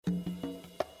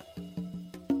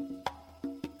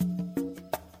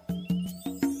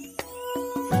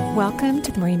Welcome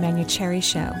to the Marie Manuchehri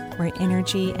Show, where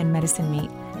energy and medicine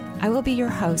meet. I will be your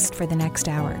host for the next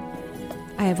hour.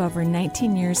 I have over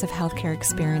 19 years of healthcare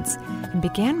experience and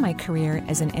began my career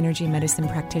as an energy medicine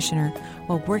practitioner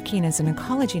while working as an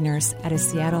oncology nurse at a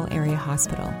Seattle area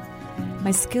hospital.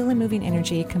 My skill in moving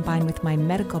energy combined with my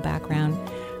medical background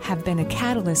have been a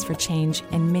catalyst for change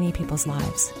in many people's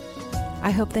lives.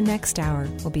 I hope the next hour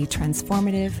will be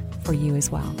transformative for you as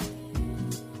well.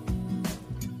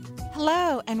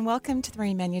 Hello, and welcome to the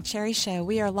Marie Manuchehri Show.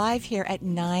 We are live here at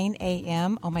 9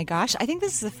 a.m. Oh my gosh, I think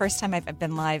this is the first time I've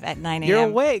been live at 9 a.m. You're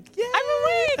awake. Yay! I'm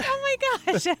awake. Oh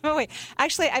my gosh, I'm awake.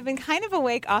 Actually, I've been kind of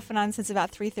awake off and on since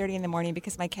about 3:30 in the morning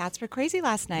because my cats were crazy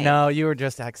last night. No, you were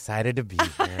just excited to be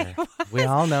here. We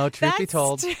all know, truth be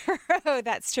told. That's true.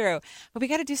 That's true. But we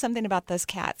got to do something about those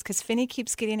cats because Finney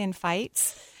keeps getting in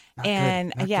fights. Not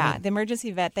The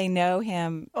emergency vet, they know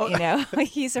him,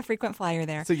 he's a frequent flyer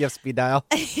there. So you have speed dial?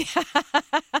 Yeah.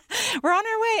 We're on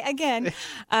our way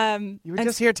again. You were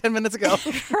just here 10 minutes ago.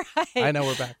 Right. I know,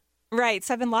 we're back. Right.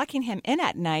 So I've been locking him in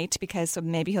at night because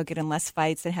maybe he'll get in less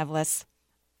fights and have less,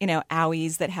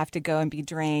 owies that have to go and be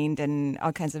drained and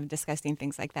all kinds of disgusting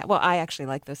things like that. Well, I actually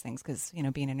like those things because,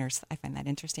 being a nurse, I find that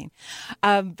interesting.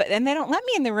 But then they don't let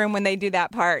me in the room when they do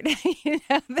that part.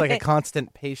 It's like a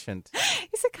constant patient.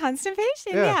 He's a constant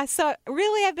patient, yeah. So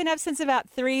really, I've been up since about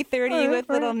 3:30 with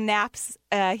little naps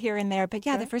here and there. But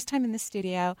the first time in the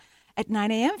studio at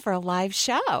 9 a.m. for a live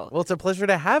show. Well, it's a pleasure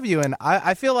to have you. And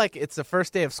I feel like it's the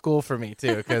first day of school for me,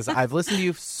 too, because I've listened to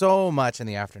you so much in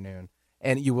the afternoon.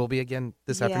 And you will be again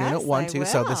this afternoon at 1, too.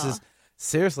 So this is,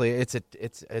 seriously,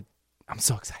 I'm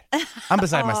so excited. I'm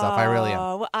beside myself. I really am.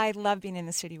 Well, I love being in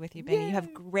the studio with you, Benny. You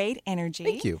have great energy.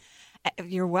 Thank you.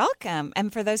 You're welcome.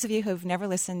 And for those of you who've never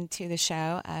listened to the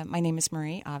show, my name is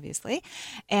Marie, obviously,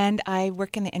 and I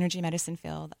work in the energy medicine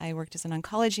field. I worked as an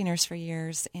oncology nurse for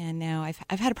years, and now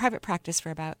I've had a private practice for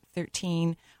about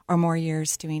 13 or more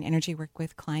years doing energy work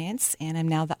with clients, and I'm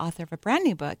now the author of a brand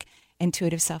new book,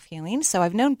 Intuitive Self-Healing. So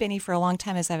I've known Benny for a long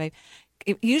time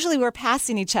usually we're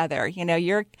passing each other.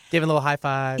 You're giving a little high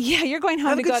five. Yeah, you're going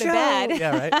home to go to bed.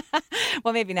 Yeah, right.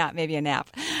 Well, maybe not. Maybe a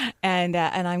nap. And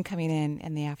I'm coming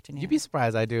in the afternoon. You'd be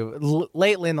surprised. I do.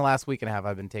 Lately, in the last week and a half,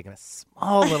 I've been taking a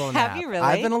small little nap. Have you really?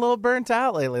 I've been a little burnt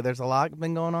out lately. There's a lot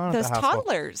been going on Those at the household.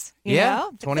 toddlers.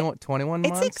 21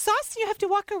 months. It's exhausting. You have to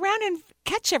walk around and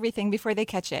catch everything before they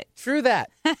catch it. True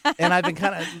that. And I've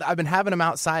been having them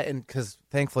outside, and because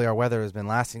thankfully our weather has been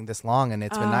lasting this long, and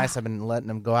it's been nice. I've been letting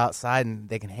them go outside, and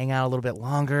they can hang out a little bit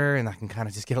longer, and I can kind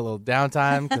of just get a little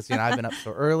downtime because I've been up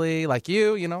so early, like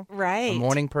you, right, a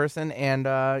morning person, and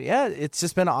it's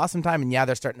just been an awesome time. And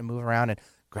they're starting to move around and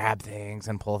grab things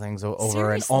and pull things over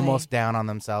Seriously. and almost down on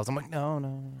themselves. I'm like,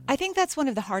 no. I think that's one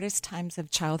of the hardest times of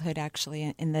childhood,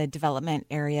 actually, in the development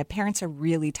area. Parents are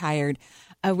really tired.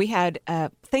 We had,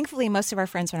 thankfully, most of our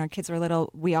friends when our kids were little,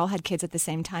 we all had kids at the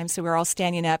same time. So we were all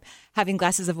standing up, having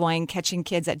glasses of wine, catching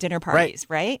kids at dinner parties,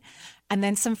 right? And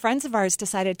then some friends of ours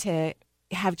decided to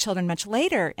have children much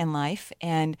later in life.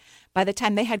 And by the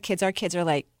time they had kids, our kids are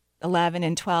like 11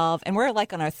 and 12, and we're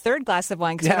like on our third glass of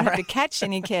wine because we don't have to catch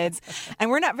any kids, and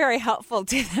we're not very helpful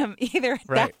to them either at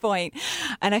that point.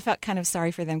 And I felt kind of sorry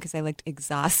for them because they looked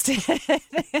exhausted.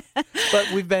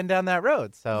 But we've been down that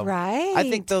road, so right. I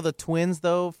think the twins,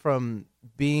 from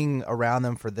being around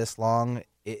them for this long,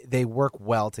 they work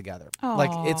well together. Aww.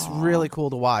 Like, it's really cool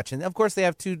to watch, and of course they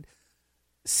have two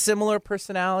similar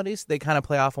personalities. They kind of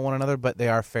play off of one another, but they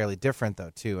are fairly different,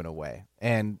 though, too, in a way.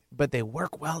 But they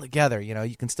work well together.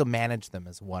 You can still manage them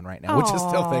as one right now, which is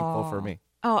still thankful for me.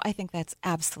 Oh, I think that's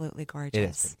absolutely gorgeous. It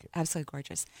is. Thank you. Absolutely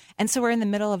gorgeous. And so we're in the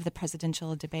middle of the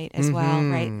presidential debate as well,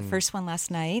 right? The first one last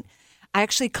night. I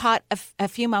actually caught a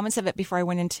few moments of it before I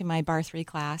went into my Bar 3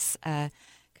 class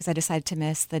because I decided to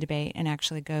miss the debate and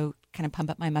actually go kind of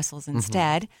pump up my muscles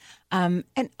instead. And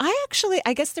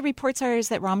I guess the reports is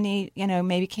that Romney,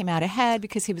 maybe came out ahead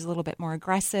because he was a little bit more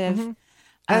aggressive.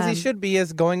 As he should be,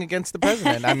 as going against the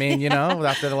president. I mean,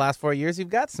 after the last 4 years, you've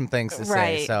got some things to say.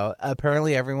 Right. So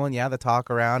apparently everyone, the talk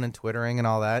around and Twittering and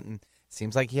all that. And it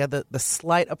seems like he had the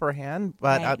slight upper hand.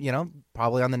 But, right.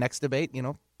 Probably on the next debate,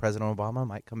 President Obama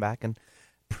might come back and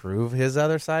prove his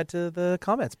other side to the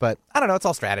comments. But I don't know. It's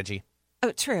all strategy.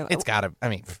 Oh, true. It's got to,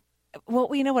 Well,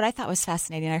 what I thought was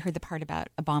fascinating, I heard the part about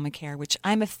Obamacare, which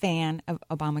I'm a fan of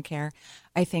Obamacare.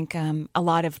 I think a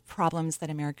lot of problems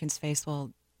that Americans face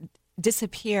will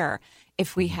disappear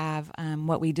if we have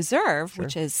what we deserve,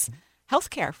 which is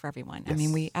health care for everyone. Yes. I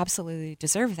mean, we absolutely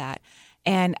deserve that.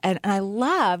 And I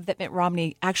love that Mitt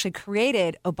Romney actually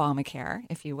created Obamacare,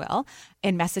 if you will,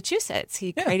 in Massachusetts.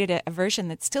 He created a version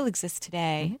that still exists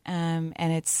today, and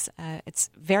it's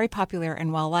very popular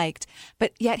and well liked.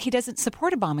 But yet he doesn't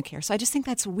support Obamacare. So I just think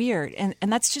that's weird. And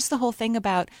that's just the whole thing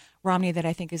about Romney that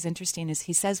I think is interesting is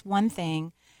he says one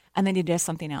thing and then he does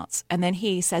something else. And then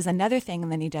he says another thing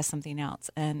and then he does something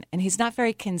else. And he's not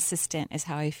very consistent is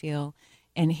how I feel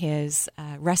in his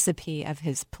recipe of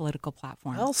his political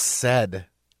platform. Well said.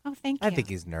 Oh, thank you. I think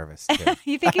he's nervous, too.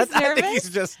 You think he's nervous? I think he's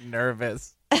just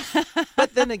nervous.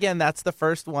 But then again, that's the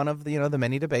first one of the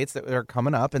many debates that are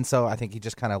coming up. And so I think he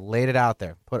just kind of laid it out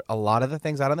there, put a lot of the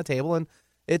things out on the table. And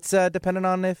it's dependent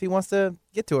on if he wants to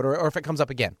get to it or if it comes up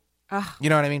again. You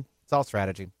know what I mean? It's all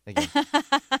strategy.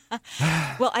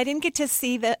 Well, I didn't get to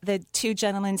see the two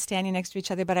gentlemen standing next to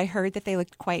each other, but I heard that they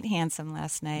looked quite handsome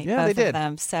last night. Yeah, both they did. Of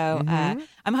them. So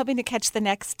I'm hoping to catch the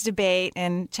next debate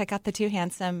and check out the two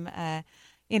handsome,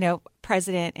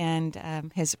 president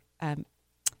and his,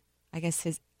 I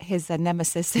guess his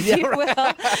nemesis, if you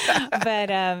will.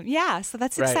 But so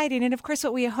that's exciting. And of course,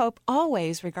 what we hope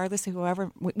always, regardless of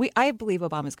whoever, I believe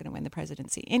Obama's going to win the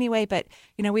presidency anyway. But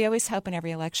we always hope in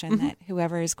every election that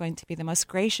whoever is going to be the most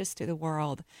gracious to the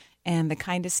world and the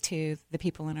kindest to the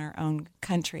people in our own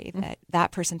country,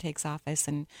 that person takes office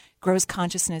and grows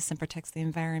consciousness and protects the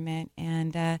environment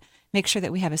and makes sure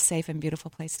that we have a safe and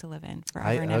beautiful place to live in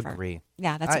forever and ever. I agree.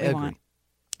 Yeah, that's what we want.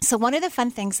 So one of the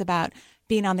fun things about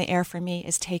being on the air for me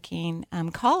is taking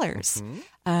callers.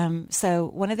 So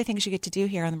one of the things you get to do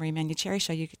here on the Marie Manuchehri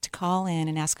Show, you get to call in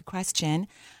and ask a question,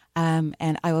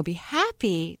 and I will be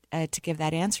happy to give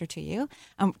that answer to you.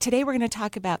 Today we're going to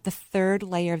talk about the third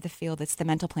layer of the field. It's the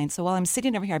mental plane. So while I'm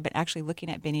sitting over here, I've been actually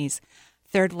looking at Benny's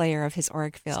third layer of his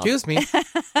auric field. Excuse me.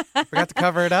 Forgot to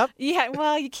cover it up? Yeah,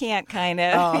 well, you can't kind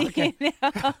of. Oh, okay.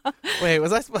 Wait,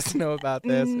 was I supposed to know about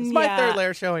this? It's my third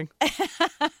layer showing.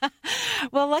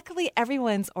 Well, luckily,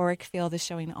 everyone's auric field is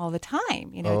showing all the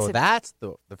time. That's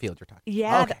the field you're talking about.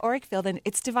 Yeah, the auric field. And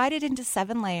it's divided into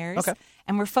 7 layers. Okay.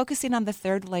 And we're focusing on the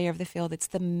third layer of the field. It's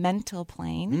the mental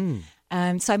plane.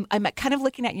 So I'm kind of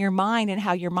looking at your mind and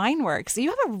how your mind works. So you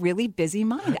have a really busy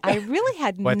mind. I really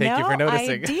had Well, thank you for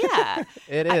noticing. idea.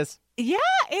 It is. Yeah,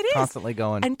 it is. Constantly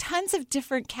going. And tons of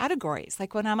different categories.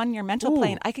 Like when I'm on your mental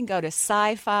plane, I can go to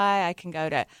sci-fi. I can go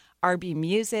to R&B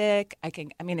music.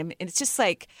 It's just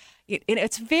like,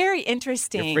 it's very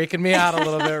interesting. You're freaking me out a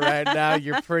little bit right now.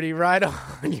 You're pretty right on.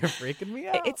 You're freaking me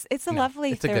out. It's a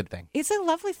lovely. It's a good thing. It's a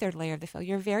lovely third layer of the field.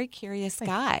 You're a very curious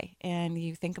guy, and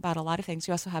you think about a lot of things.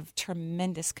 You also have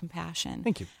tremendous compassion.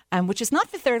 Thank you. Which is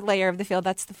not the third layer of the field.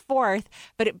 That's the fourth,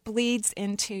 but it bleeds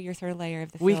into your third layer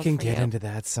of the field. We can get into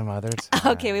that some other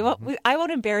time. Okay, I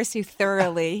won't embarrass you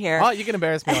thoroughly here. Oh, you can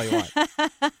embarrass me all you want.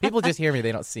 People just hear me;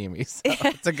 they don't see me. So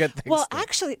it's a good thing. Well,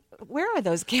 actually, where are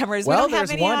those cameras? Well, we don't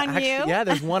have any one. On actually, you. Yeah,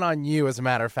 there's one on you. As a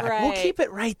matter of fact, we'll keep it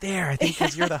right there. I think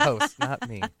because you're the host, not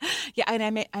me. Yeah,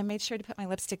 and I made sure to put my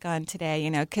lipstick on today.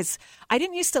 Because I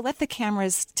didn't used to let the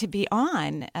cameras to be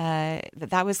on.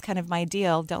 That was kind of my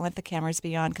deal. Don't let the cameras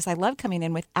be on because I love coming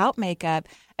in without makeup,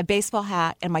 a baseball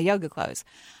hat, and my yoga clothes.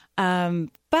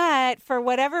 But for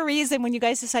whatever reason, when you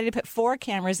guys decided to put 4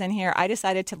 cameras in here, I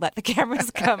decided to let the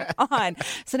cameras come on.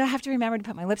 So now I have to remember to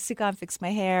put my lipstick on, fix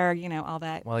my hair, all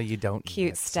that. Well, you don't cute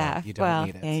need it, stuff. So you don't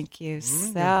need it. Thank you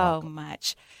so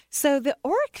much. So the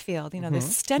auric field, the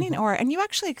stunning aura, and you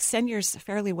actually extend yours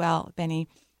fairly well, Benny.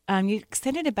 You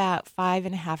extended about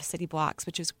 5.5 city blocks,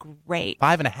 which is great.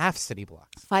 5.5 city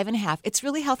blocks. 5.5. It's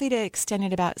really healthy to extend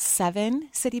it about 7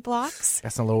 city blocks.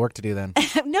 That's a little work to do then.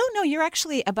 No, you're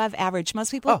actually above average.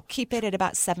 Most people keep it at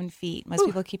about 7 feet. Most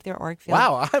people keep their auric field.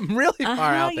 Wow, I'm really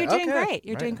far out there. You're doing great.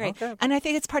 You're doing great. Okay. And I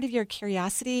think it's part of your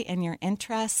curiosity and your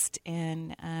interest,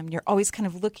 and you're always kind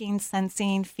of looking,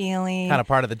 sensing, feeling. Kind of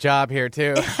part of the job here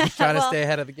too. Trying to stay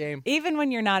ahead of the game. Even when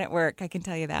you're not at work, I can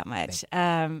tell you that much.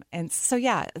 And so,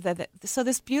 yeah, so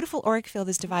this beautiful auric field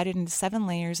is divided into 7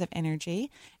 layers of energy,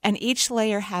 and each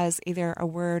layer has either a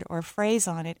word or a phrase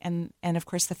on it. And of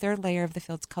course, the third layer of the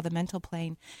field is called the mental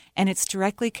plane, and it's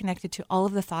directly connected to all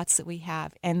of the thoughts that we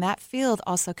have. And that field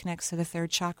also connects to the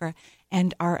third chakra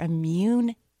and our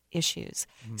immune issues.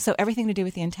 So everything to do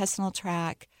with the intestinal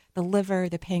tract, the liver,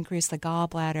 the pancreas, the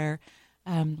gallbladder,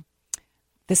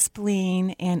 the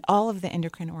spleen, and all of the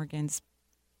endocrine organs.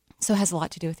 So it has a lot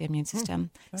to do with the immune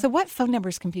system. So what phone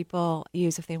numbers can people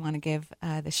use if they want to give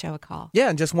the show a call? Yeah,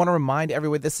 and just want to remind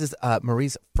everyone, this is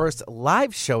Marie's first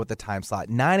live show at the time slot,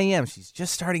 9 a.m. She's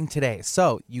just starting today.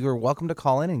 So you're welcome to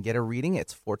call in and get a reading.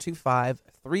 It's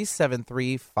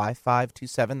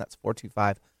 425-373-5527. That's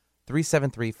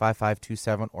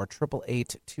 425-373-5527 or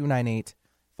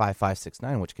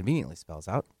 888-298-5569, which conveniently spells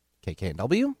out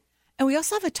KKNW. And we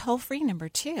also have a toll-free number,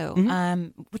 too.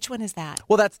 Mm-hmm. Which one is that?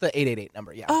 Well, that's the 888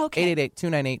 number, yeah. Oh, okay.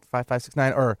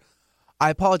 888-298-5569. Or, I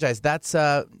apologize, that's,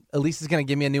 Elise is going to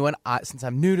give me a new one since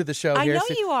I'm new to the show here. I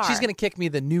know you are. She's going to kick me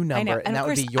the new number, I know. and that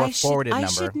would be your forwarded number. I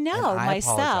should know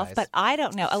myself, apologize. but I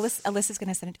don't know. Alyssa's going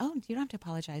to send it. Oh, you don't have to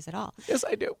apologize at all. Yes,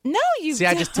 I do. No, you See,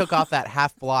 don't. I just took off that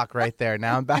half block right there.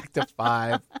 Now I'm back to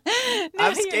 5.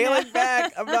 I'm scaling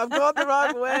back. I'm going the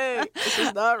wrong way. This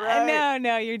is not right.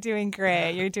 No, you're doing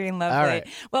great. You're doing lovely. All right.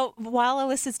 Well, while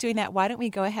Alyssa's doing that, why don't we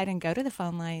go ahead and go to the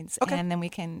phone lines, okay. and then we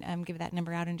can give that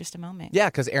number out in just a moment. Yeah,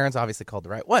 because Erin's obviously called the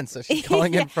right one, so she's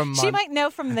calling in from She might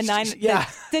know from the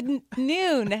the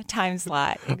noon time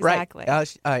slot. Exactly.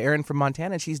 Right. Erin from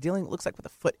Montana, and she's dealing, looks like, with a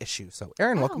foot issue. So,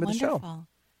 Erin, welcome to the show.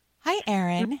 Hi,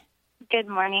 Erin. Good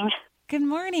morning. Good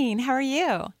morning. How are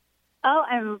you? Oh,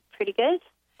 I'm pretty good.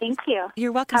 Thank you.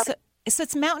 You're welcome. So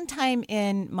it's mountain time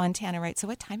in Montana, right? So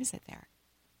what time is it there?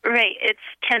 Right. It's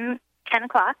 10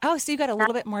 o'clock. Oh, so you got a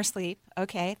little bit more sleep.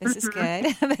 Okay. This is good.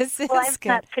 This is I'm good.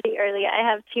 not pretty early. I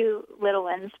have 2 little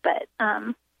ones, but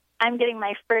I'm getting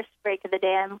my first break of the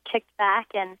day. I'm kicked back,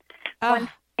 and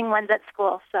one's at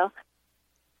school. So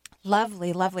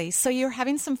lovely, lovely. So you're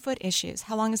having some foot issues.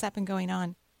 How long has that been going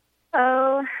on?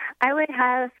 Oh, I would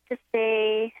have to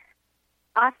say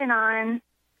off and on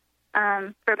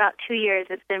for about 2 years.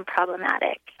 It's been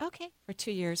problematic. Okay, for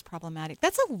 2 years, problematic.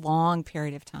 That's a long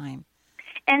period of time.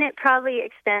 And it probably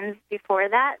extends before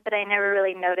that, but I never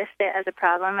really noticed it as a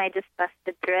problem. I just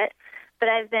busted through it. But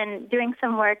I've been doing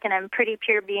some work, and I'm pretty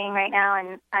pure being right now,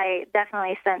 and I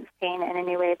definitely sense pain in a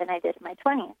new way than I did in my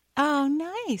 20s. Oh,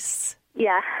 nice.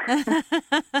 Yeah.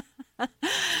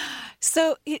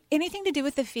 So anything to do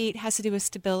with the feet has to do with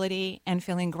stability and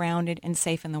feeling grounded and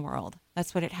safe in the world.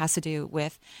 That's what it has to do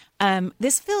with.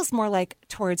 This feels more like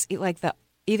towards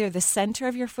either the center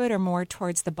of your foot or more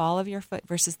towards the ball of your foot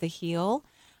versus the heel.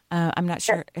 I'm not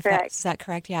sure if is that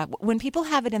correct. Yeah. When people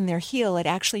have it in their heel, it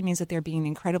actually means that they're being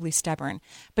incredibly stubborn.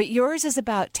 But yours is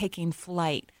about taking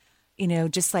flight,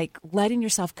 just like letting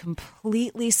yourself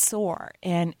completely soar.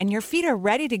 And your feet are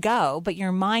ready to go, but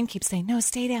your mind keeps saying, no,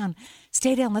 stay down,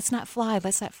 let's not fly.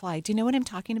 Do you know what I'm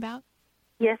talking about?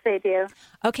 Yes, I do.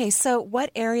 Okay, so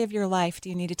what area of your life do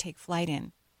you need to take flight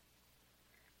in?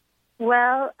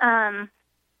 Well,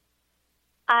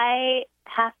 I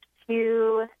have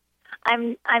to...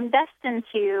 I'm destined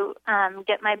to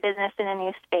get my business in a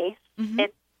new space. Mm-hmm.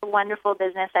 It's a wonderful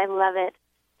business. I love it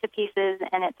to pieces,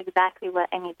 and it's exactly what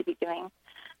I need to be doing.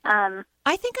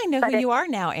 I think I know who you are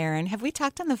now, Erin. Have we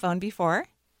talked on the phone before?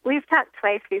 We've talked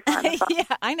twice before on the phone.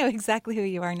 Yeah, I know exactly who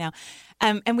you are now.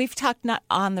 And we've talked not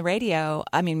on the radio.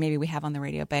 I mean, maybe we have on the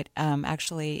radio, but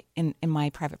actually in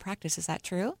my private practice. Is that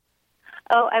true?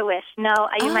 Oh, I wish. No,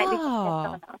 you might be thinking of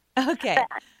someone else. Okay.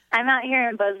 But I'm out here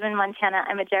in Bozeman, Montana.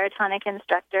 I'm a gyrotonic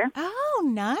instructor. Oh,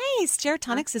 nice.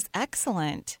 Gyrotonics is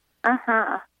excellent.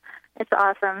 Uh-huh. It's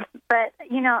awesome. But,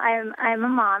 I'm a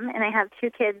mom, and I have 2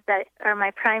 kids that are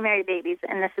my primary babies,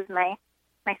 and this is my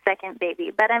second baby.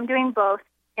 But I'm doing both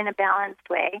in a balanced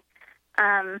way.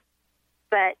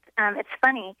 But it's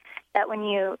funny that when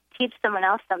you teach someone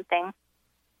else something,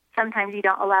 sometimes you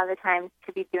don't allow the time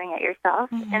to be doing it yourself.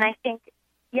 Mm-hmm. And I think,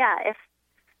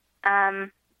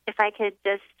 if I could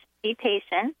just be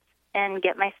patient and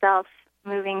get myself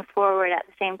moving forward at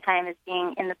the same time as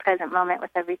being in the present moment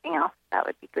with everything else, that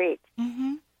would be great.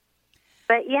 Mm-hmm.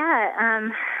 But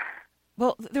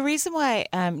well, the reason why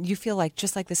you feel like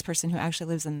just like this person who actually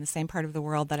lives in the same part of the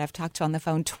world that I've talked to on the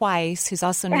phone twice, who's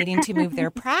also needing to move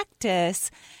their practice,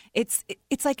 it's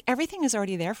like everything is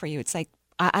already there for you. It's like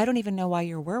I don't even know why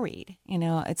you're worried.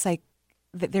 It's like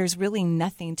there's really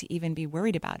nothing to even be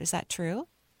worried about. Is that true?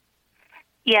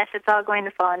 Yes, it's all going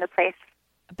to fall into place.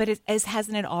 But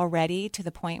hasn't it already to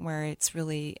the point where it's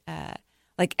really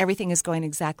like everything is going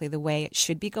exactly the way it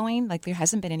should be going? Like there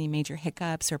hasn't been any major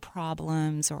hiccups or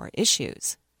problems or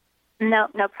issues? No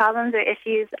problems or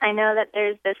issues. I know that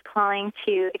there's this calling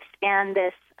to expand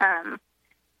this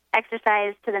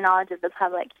exercise to the knowledge of the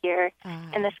public here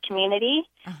in this community.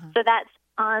 Uh-huh. So that's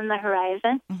on the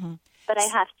horizon. Mm-hmm. But I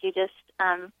have to just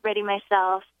ready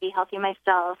myself, be healthy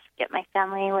myself, get my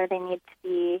family where they need to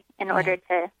be in order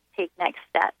to take next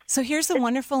steps. So here's the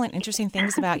wonderful and interesting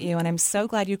things about you, and I'm so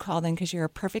glad you called in because you're a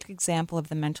perfect example of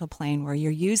the mental plane where you're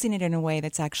using it in a way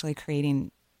that's actually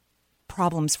creating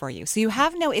problems for you. So you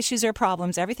have no issues or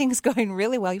problems. Everything's going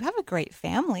really well. You have a great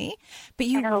family, but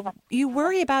you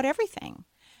worry about everything.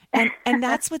 And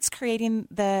that's what's creating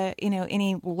the,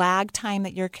 any lag time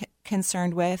that you're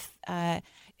concerned with.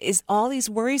 is all these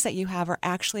worries that you have are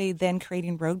actually then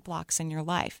creating roadblocks in your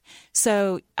life.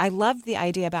 So I love the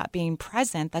idea about being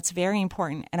present. That's very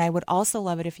important. And I would also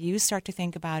love it if you start to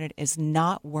think about it as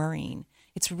not worrying.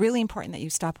 It's really important that you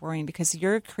stop worrying, because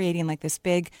you're creating like this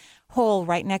big hole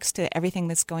right next to everything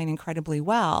that's going incredibly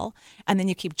well. And then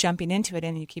you keep jumping into it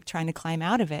and you keep trying to climb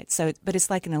out of it. So, but it's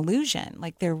like an illusion.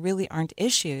 Like there really aren't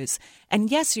issues. And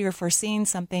yes, you're foreseeing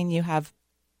something. You have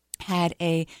had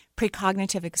a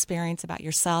precognitive experience about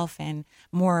yourself and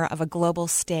more of a global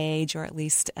stage, or at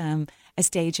least a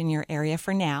stage in your area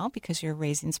for now, because you're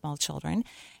raising small children,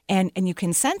 and you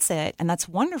can sense it, and that's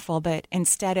wonderful. But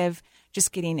instead of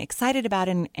just getting excited about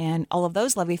it and all of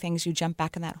those lovely things, you jump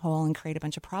back in that hole and create a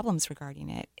bunch of problems regarding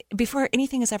it before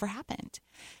anything has ever happened.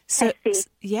 So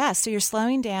yeah, so you're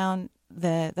slowing down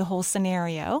the whole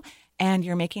scenario, and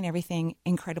you're making everything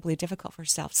incredibly difficult for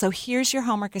yourself. So here's your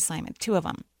homework assignment, 2 of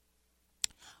them.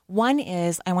 One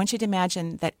is, I want you to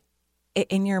imagine that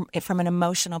from an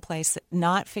emotional place,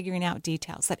 not figuring out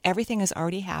details, that everything has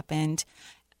already happened.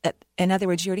 In other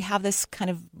words, you already have this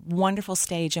kind of wonderful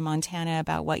stage in Montana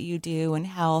about what you do and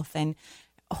health and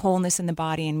wholeness in the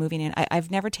body and moving in.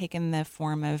 I've never taken the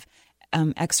form of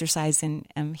exercise and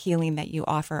healing that you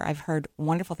offer. I've heard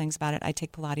wonderful things about it. I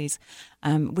take Pilates,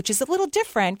 which is a little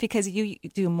different because you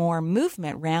do more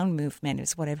movement, round movement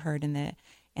is what I've heard in the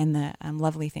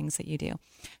lovely things that you do.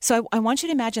 So I want you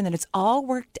to imagine that it's all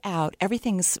worked out.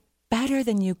 Everything's better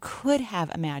than you could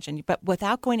have imagined, but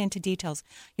without going into details,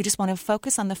 you just want to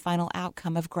focus on the final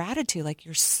outcome of gratitude. Like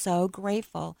you're so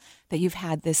grateful that you've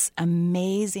had this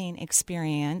amazing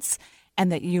experience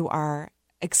and that you are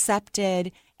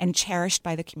accepted and cherished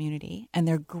by the community, and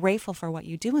they're grateful for what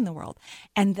you do in the world.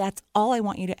 And that's all I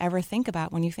want you to ever think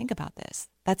about when you think about this.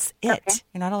 That's it. Okay.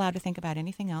 You're not allowed to think about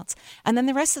anything else. And then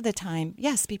the rest of the time,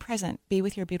 yes, be present. Be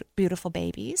with your beautiful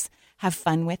babies. Have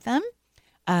fun with them.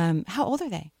 How old are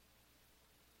they?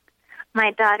 My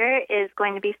daughter is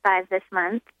going to be 5 this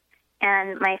month,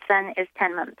 and my son is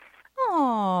 10 months.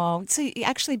 Oh, so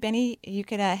actually, Benny, you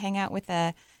could hang out with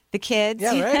the kids.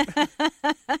 Yeah, right.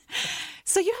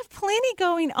 So you have plenty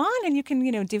going on, and you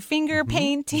can, do finger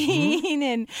painting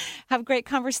and have great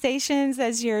conversations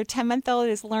as your 10-month-old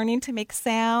is learning to make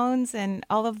sounds and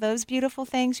all of those beautiful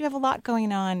things. You have a lot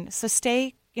going on. So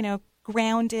stay,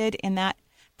 grounded in that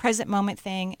present moment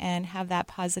thing and have that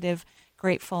positive,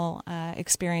 grateful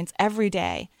experience every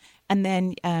day. And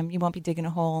then you won't be digging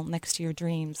a hole next to your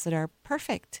dreams that are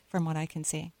perfect from what I can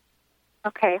see.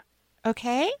 Okay.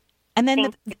 Okay? And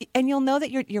then, and you'll know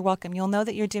that you're welcome. You'll know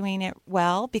that you're doing it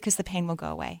well because the pain will go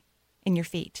away in your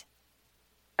feet.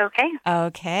 Okay.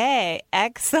 Okay.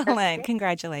 Excellent. Okay.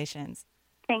 Congratulations.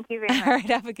 Thank you very much. All right.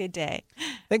 Have a good day.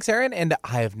 Thanks, Erin. And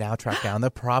I have now tracked down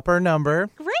the proper number.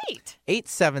 Great.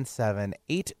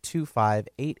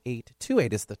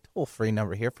 877-825-8828 is the toll-free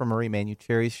number here for Marie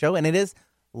Manuchehri's show. And it is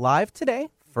live today.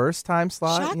 First time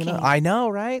slot. Shocking. I know,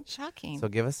 right? Shocking. So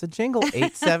give us a jingle,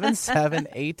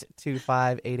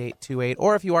 877-825-8828.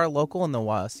 Or if you are local in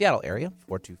the Seattle area,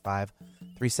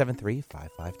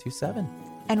 425-373-5527.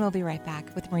 And we'll be right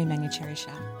back with Marie Manuchehri's show.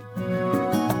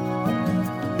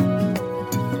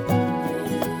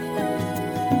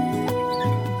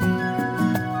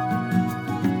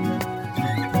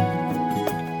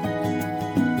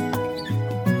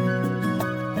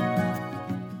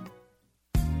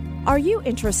 Are you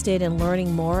interested in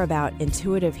learning more about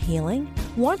intuitive healing?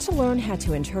 Want to learn how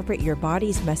to interpret your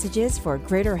body's messages for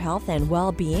greater health and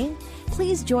well-being?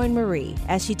 Please join Marie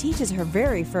as she teaches her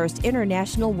very first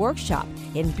international workshop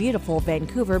in beautiful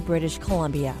Vancouver, British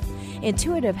Columbia.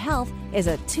 Intuitive Health is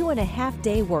a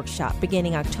 2.5-day workshop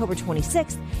beginning October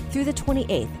 26th through the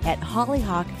 28th at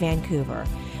Hollyhock, Vancouver.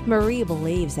 Marie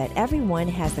believes that everyone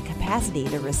has the capacity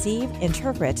to receive,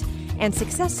 interpret, and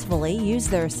successfully use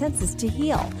their senses to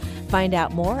heal. Find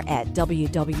out more at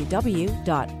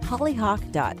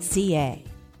www.hollyhock.ca.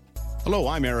 Hello,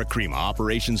 I'm Eric Crema,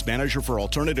 Operations Manager for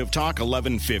Alternative Talk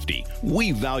 1150.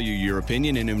 We value your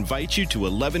opinion and invite you to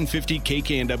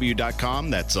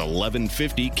 1150kknw.com. That's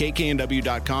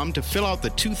 1150kknw.com to fill out the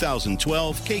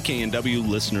 2012 KKNW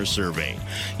Listener Survey.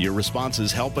 Your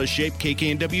responses help us shape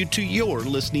KKNW to your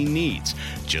listening needs.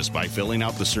 Just by filling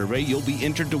out the survey, you'll be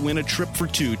entered to win a trip for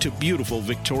 2 to beautiful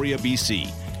Victoria,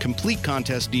 BC. Complete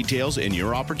contest details and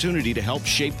your opportunity to help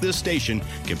shape this station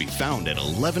can be found at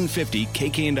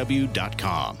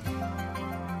 1150kknw.com.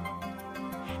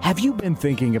 Have you been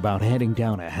thinking about heading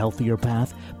down a healthier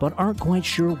path but aren't quite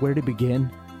sure where to begin?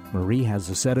 Marie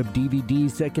has a set of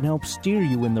DVDs that can help steer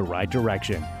you in the right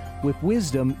direction with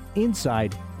wisdom,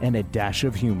 insight, and a dash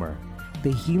of humor.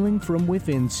 The Healing from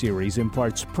Within series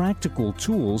imparts practical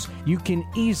tools you can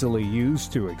easily use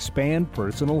to expand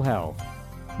personal health.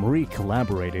 Marie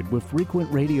collaborated with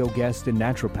frequent radio guest and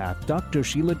naturopath Dr.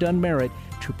 Sheila Dunn-Merritt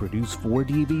to produce 4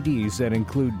 DVDs that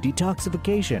include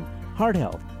detoxification, heart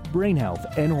health, brain health,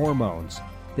 and hormones.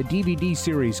 The DVD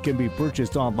series can be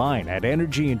purchased online at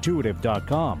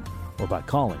energyintuitive.com or by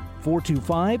calling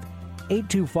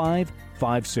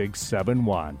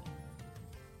 425-825-5671.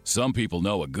 Some people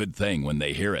know a good thing when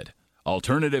they hear it.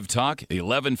 Alternative Talk,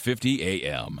 1150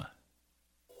 a.m.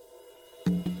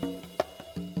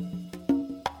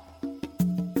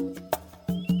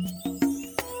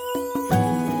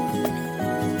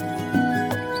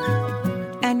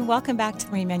 And welcome back to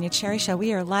the Marie Manuchehri Show.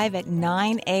 We are live at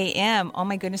 9 a.m. Oh,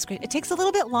 my goodness. It takes a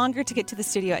little bit longer to get to the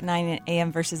studio at 9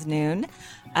 a.m. versus noon.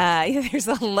 There's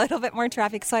a little bit more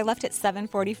traffic, so I left at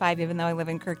 7:45, even though I live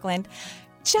in Kirkland,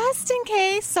 just in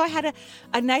case. So I had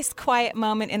a nice quiet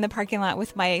moment in the parking lot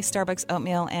with my Starbucks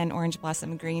oatmeal and orange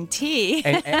blossom green tea.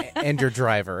 And your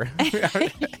driver. I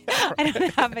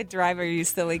don't have a driver, you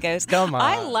silly ghost. Come on.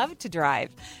 I love to drive.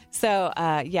 So,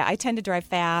 I tend to drive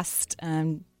fast.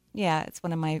 Yeah, it's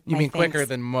one of my You mean things. quicker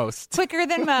than most. Quicker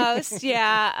than most,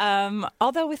 yeah.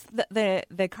 Although with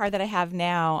the car that I have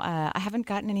now, I haven't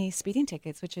gotten any speeding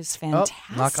tickets, which is fantastic.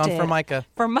 Oh, knock on Formica.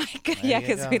 Formica, yeah,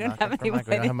 because we don't have any wood.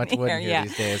 We don't have much wood here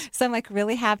these days. So I'm like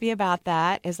really happy about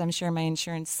that, as I'm sure my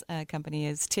insurance company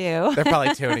is too. They're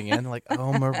probably tuning in like,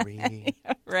 oh, Marie.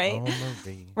 Right. Oh,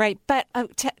 Marie. Right. But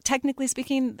technically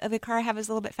speaking, the car I have is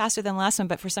a little bit faster than the last one,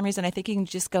 but for some reason I think you can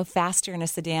just go faster in a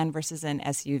sedan versus an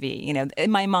SUV. You know,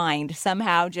 in my mind,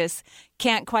 somehow just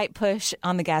can't quite push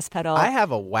on the gas pedal. I have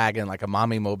a wagon, like a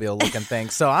mommy mobile looking thing,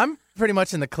 so I'm pretty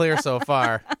much in the clear so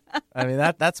far. I mean,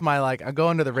 that's my, I'm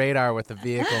going to the radar with a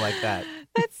vehicle like that.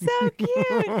 That's so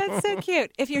cute. That's so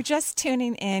cute. If you're just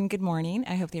tuning in, good morning.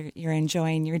 I hope you're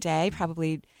enjoying your day,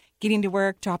 probably getting to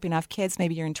work, dropping off kids.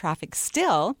 Maybe you're in traffic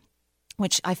still,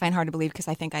 which I find hard to believe because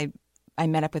I think I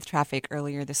met up with traffic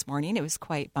earlier this morning. It was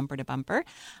quite bumper to bumper.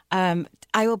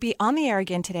 I will be on the air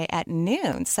again today at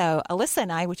noon. So Alyssa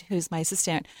and I, who's my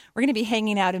assistant, we're going to be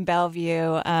hanging out in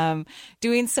Bellevue,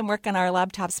 doing some work on our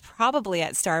laptops, probably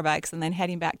at Starbucks, and then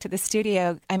heading back to the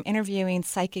studio. I'm interviewing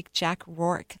psychic Jack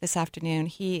Rourke this afternoon.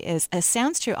 He is a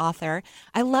Sounds True author.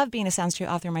 I love being a Sounds True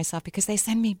author myself because they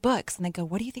send me books and they go,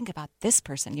 what do you think about this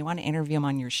person? You want to interview him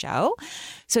on your show?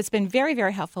 So it's been very,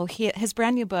 very helpful. His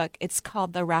brand new book, it's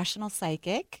called The Rational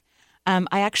Psychic.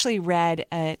 I actually read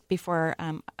it before.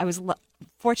 I was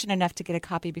fortunate enough to get a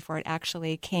copy before it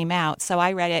actually came out. So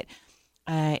I read it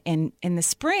in the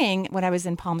spring when I was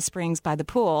in Palm Springs by the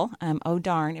pool. Oh,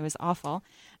 darn, it was awful.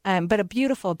 But a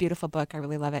beautiful, beautiful book. I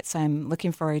really love it. So I'm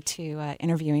looking forward to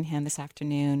interviewing him this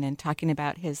afternoon and talking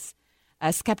about his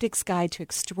Skeptic's Guide to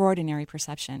Extraordinary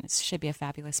Perception. It should be a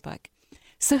fabulous book.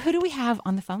 So who do we have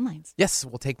on the phone lines? Yes,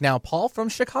 we'll take now Paul from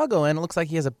Chicago, and it looks like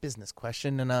he has a business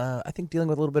question, and I think dealing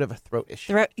with a little bit of a throat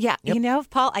issue. Yeah, Yep. You know,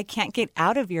 Paul, I can't get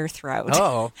out of your throat.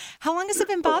 Oh. How long has it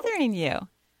been bothering you?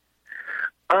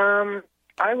 I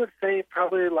would say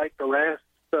probably like the last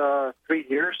 3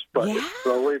 years, but Yeah. it's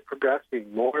slowly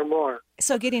progressing more and more.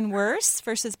 So getting worse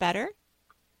versus better?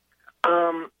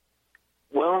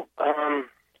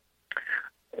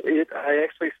 I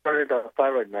actually started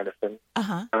thyroid medicine,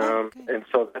 Uh-huh. and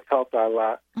so that's helped out a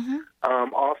lot.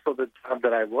 Mm-hmm. Also, the job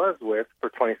that I was with for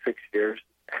 26 years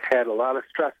had a lot of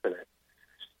stress in it.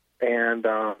 And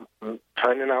I'm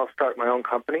trying to now start my own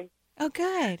company. Oh,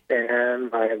 good.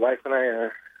 And my wife and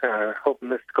I are hoping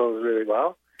this goes really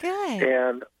well. Good.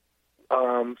 And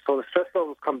so the stress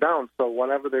levels come down. So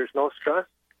whenever there's no stress,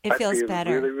 It I feels feel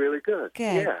better. really, really good.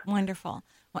 Good. Yeah. Wonderful.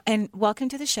 Well, and welcome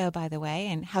to the show, by the way.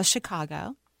 And how's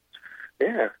Chicago?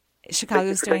 Yeah.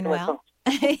 Chicago's doing well?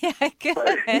 Yeah,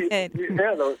 good.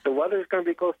 Yeah, the weather's going to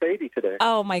be close to 80 today.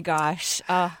 Oh, my gosh.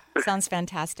 Oh, sounds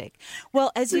fantastic.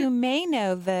 Well, as you may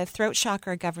know, the throat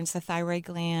chakra governs the thyroid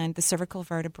gland, the cervical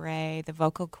vertebrae, the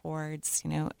vocal cords,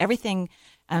 everything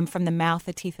from the mouth,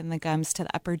 the teeth, and the gums to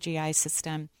the upper GI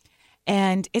system.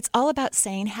 And it's all about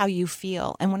saying how you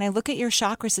feel. And when I look at your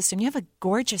chakra system, you have a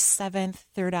gorgeous seventh,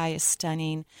 third eye is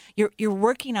stunning. You're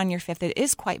working on your fifth. It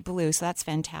is quite blue, so that's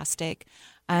fantastic.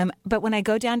 But when I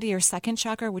go down to your second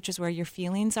chakra, which is where your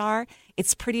feelings are,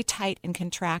 it's pretty tight and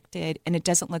contracted, and it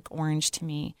doesn't look orange to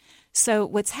me. So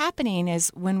what's happening is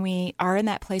when we are in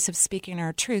that place of speaking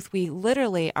our truth, we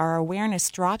literally, our awareness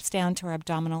drops down to our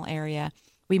abdominal area.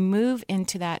 We move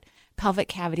into that pelvic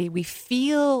cavity. We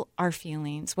feel our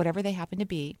feelings, whatever they happen to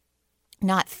be.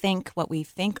 not think what we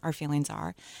think our feelings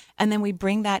are. And then we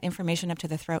bring that information up to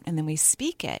the throat and then we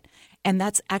speak it. And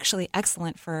that's actually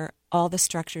excellent for all the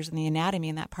structures and the anatomy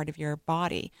in that part of your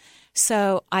body.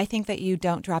 So I think that you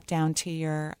don't drop down to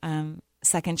your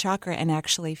second chakra and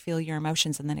actually feel your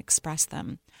emotions and then express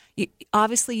them.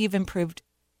 Obviously, you've improved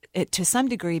it to some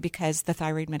degree because the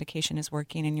thyroid medication is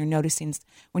working and you're noticing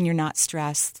when you're not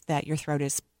stressed that your throat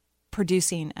is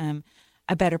producing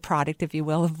a better product, if you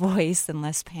will, of voice and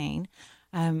less pain.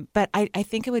 But I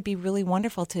think it would be really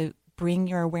wonderful to bring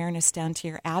your awareness down to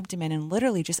your abdomen and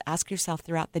literally just ask yourself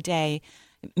throughout the day,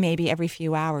 maybe every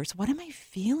few hours, what am I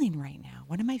feeling right now?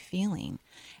 What am I feeling?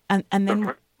 And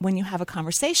then when you have a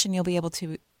conversation, you'll be able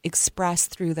to express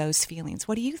through those feelings.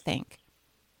 What do you think?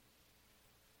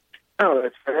 Oh,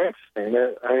 that's very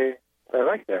interesting. I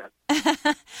like that.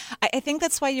 I think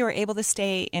that's why you were able to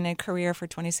stay in a career for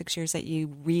 26 years that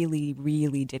you really,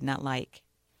 really did not like.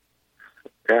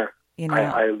 Yeah. You know?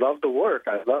 I love the work.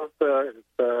 I love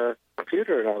the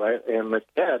computer and all that, and the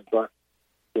CAD, but,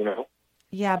 you know.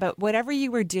 Yeah, but whatever you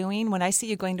were doing, when I see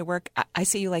you going to work, I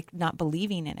see you like not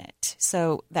believing in it.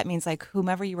 So that means like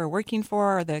whomever you were working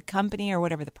for or the company or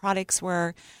whatever the products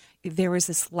were, there was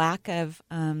this lack of,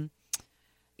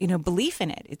 belief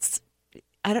in it.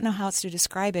 I don't know how else to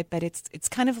describe it, but it's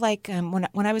kind of like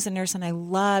when I was a nurse, and I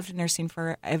loved nursing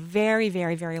for a very,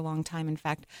 very, very long time. In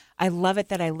fact, I love it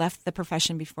that I left the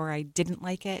profession before I didn't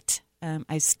like it.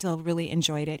 I still really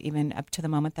enjoyed it, even up to the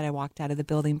moment that I walked out of the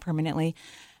building permanently.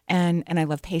 And I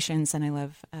love patients, and I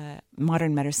love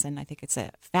modern medicine. I think it's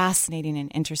a fascinating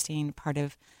and interesting part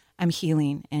of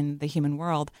healing in the human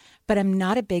world. But I'm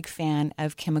not a big fan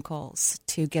of chemicals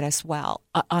to get us well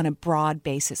on a broad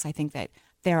basis. I think that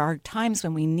there are times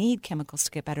when we need chemicals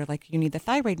to get better, like you need the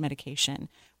thyroid medication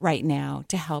right now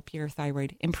to help your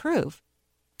thyroid improve.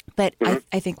 But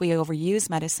I think we overuse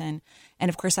medicine. And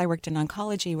of course, I worked in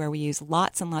oncology where we use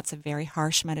lots and lots of very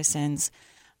harsh medicines.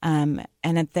 And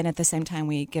then at the same time,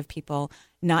 we give people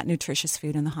not nutritious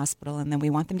food in the hospital, and then we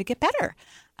want them to get better.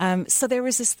 So there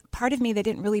was this part of me that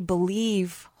didn't really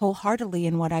believe wholeheartedly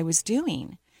in what I was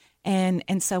doing.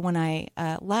 And so when I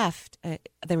left,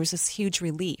 there was this huge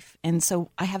relief. And so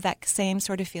I have that same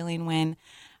sort of feeling when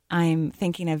I'm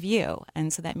thinking of you.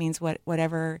 And so that means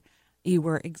whatever you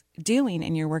were doing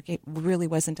in your work, it really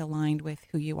wasn't aligned with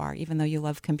who you are, even though you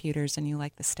love computers and you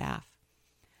like the staff.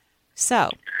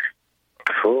 So.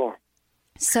 Cool.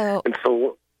 So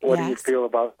what do you feel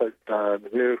about the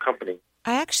new company?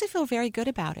 I actually feel very good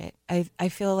about it. I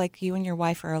feel like you and your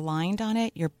wife are aligned on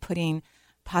it. You're putting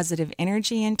positive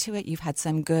energy into it. You've had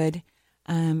some good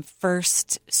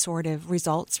first sort of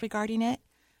results regarding it.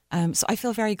 So I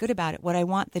feel very good about it. What I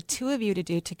want the two of you to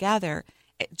do together,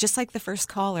 just like the first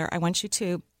caller, I want you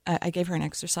to, I gave her an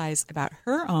exercise about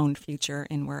her own future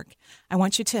in work. I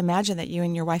want you to imagine that you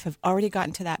and your wife have already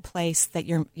gotten to that place that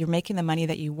you're making the money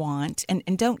that you want.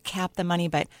 And don't cap the money,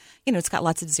 but, it's got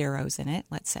lots of zeros in it,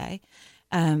 let's say.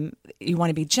 You want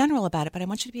to be general about it, but I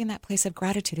want you to be in that place of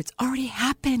gratitude. It's already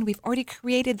happened. We've already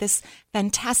created this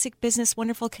fantastic business,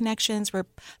 wonderful connections where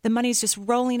the money's just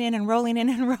rolling in and rolling in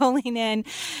and rolling in,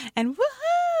 and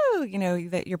woohoo!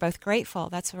 That you're both grateful.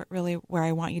 That's really where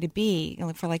I want you to be,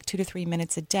 for like 2 to 3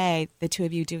 minutes a day, the two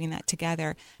of you doing that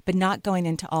together, but not going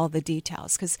into all the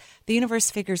details because the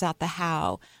universe figures out the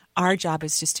how. Our job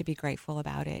is just to be grateful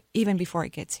about it, even before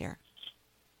it gets here.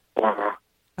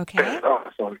 Okay? That's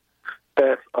awesome.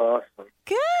 That's awesome.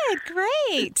 Good,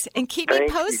 great. And keep me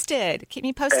posted. Keep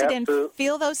me posted and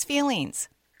feel those feelings.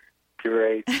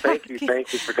 Great. Thank you.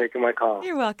 Thank you for taking my call.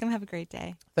 You're welcome. Have a great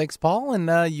day. Thanks, Paul.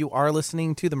 And you are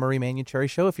listening to the Marie Manucherry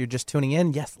Show. If you're just tuning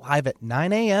in, yes, live at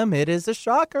 9 a.m. It is a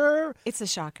shocker. It's a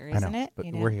shocker, isn't it? But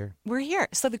we're here. We're here.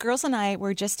 So the girls and I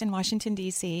were just in Washington,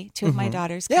 D.C., two of my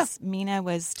daughters, because Mina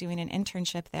was doing an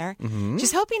internship there.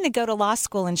 She's hoping to go to law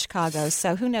school in Chicago.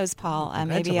 So who knows, Paul?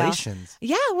 Congratulations.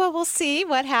 Well, we'll see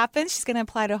what happens. She's going to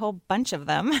apply to a whole bunch of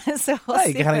them. So we'll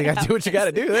see. You got to do what you got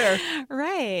to do there.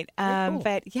 Right. Cool.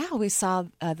 But we saw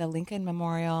the Lincoln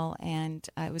Memorial, and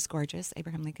it was gorgeous,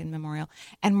 Abraham Lincoln Memorial,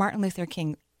 and Martin Luther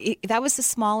King. That was the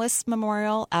smallest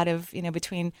memorial out of,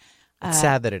 between... It's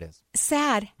sad that it is.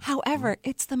 Sad. However,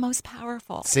 it's the most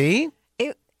powerful. See?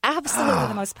 Absolutely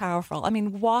the most powerful. I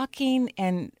mean, walking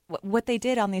and what they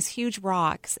did on these huge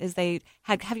rocks is they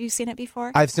had... Have you seen it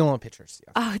before? I've seen all the pictures.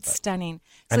 Yeah, it's stunning.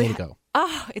 So I need to go.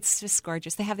 Oh, it's just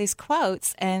gorgeous. They have these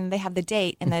quotes, and they have the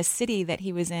date and the city that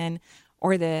he was in,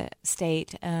 or the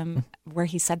state where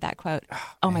he said that quote.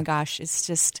 Oh my gosh, it's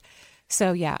just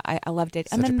so. Yeah, I loved it.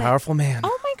 Such a powerful man.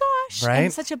 Oh my gosh, right?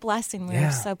 And such a blessing.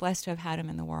 We're so blessed to have had him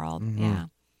in the world. Yeah.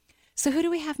 So who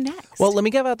do we have next? Well, let me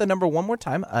give out the number one more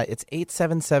time. It's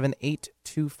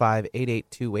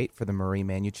 877-825-8828 for the Marie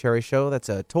Manuchehri Show. That's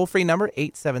a toll-free number,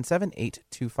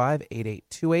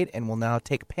 877-825-8828. And we'll now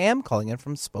take Pam calling in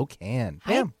from Spokane.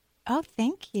 Pam. Hi. Oh,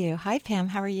 thank you. Hi, Pam.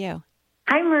 How are you?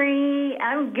 Hi, Marie.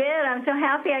 I'm good. I'm so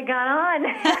happy I got on,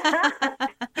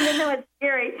 even though it's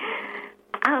scary.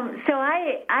 So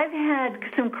I've had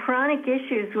some chronic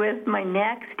issues with my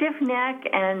neck, stiff neck,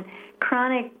 and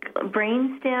chronic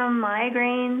brainstem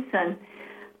migraines, and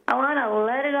I want to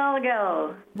let it all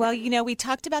go. Well, we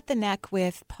talked about the neck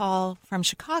with Paul from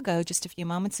Chicago just a few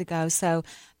moments ago, so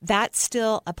that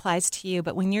still applies to you.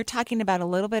 But when you're talking about a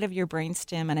little bit of your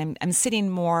brainstem, and I'm sitting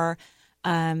more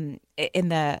in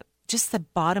just the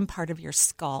bottom part of your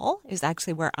skull is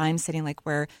actually where I'm sitting, like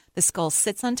where the skull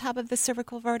sits on top of the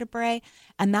cervical vertebrae.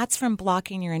 And that's from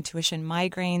blocking your intuition,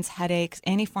 migraines, headaches,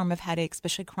 any form of headache,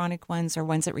 especially chronic ones or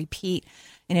ones that repeat,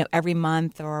 every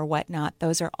month or whatnot.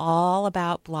 Those are all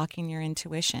about blocking your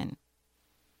intuition.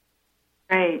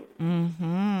 Right.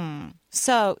 Mm-hmm.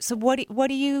 So what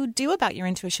do you do about your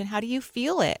intuition? How do you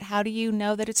feel it? How do you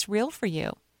know that it's real for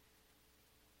you?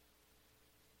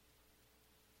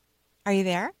 Are you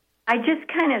there? I just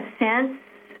kind of sense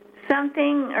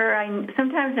something, or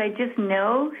sometimes I just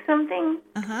know something.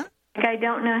 Uh-huh. Like I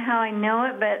don't know how I know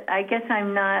it, but I guess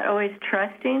I'm not always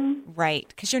trusting. Right,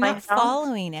 because you're not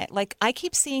following it. Like I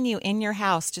keep seeing you in your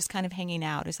house just kind of hanging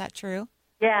out. Is that true?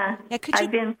 Yeah,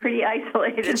 I've been pretty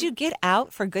isolated. Could you get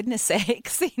out, for goodness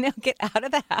sakes? Get out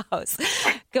of the house.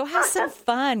 Go have some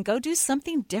fun. Go do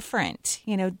something different.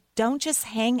 Don't just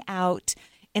hang out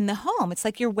in the home. It's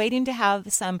like you're waiting to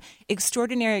have some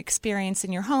extraordinary experience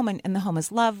in your home, and the home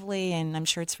is lovely, and I'm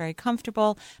sure it's very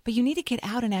comfortable, but you need to get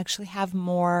out and actually have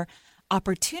more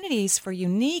opportunities for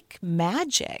unique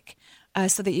magic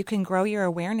so that you can grow your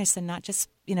awareness and not just,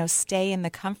 stay in the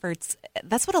comforts.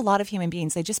 That's what a lot of human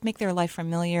beings, they just make their life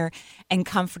familiar and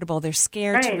comfortable. They're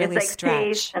scared to really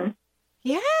stretch.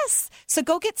 Yes. So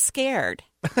go get scared.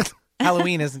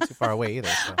 Halloween isn't too far away either.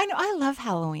 So. I know. I love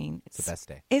Halloween. It's the best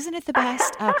day. Isn't it the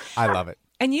best? I love it.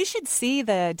 And you should see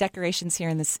the decorations here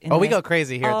in this. We go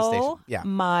crazy here at the station. Yeah. Oh,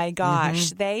 my gosh.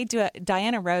 Mm-hmm. They do it.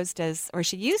 Diana Rose does, or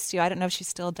she used to. I don't know if she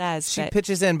still does. She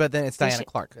pitches in, but then it's Diana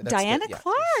Clark. Diana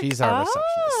Clark. She's our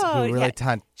receptionist who really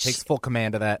takes full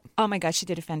command of that. Oh, my gosh. She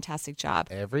did a fantastic job.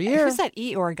 Every year. Who's that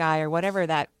Eeyore guy or whatever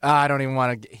that? I don't even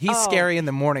want to. He's scary in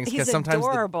the mornings because sometimes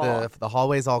the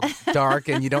hallway's all dark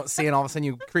and you don't see it. And all of a sudden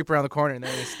you creep around the corner and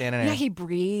then he's standing there. Yeah, he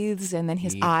breathes and then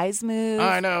his eyes move.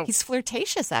 I know. He's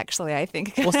flirtatious, actually, I think.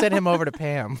 We'll send him over to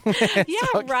Pam. Yeah,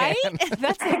 right?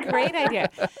 That's a great idea.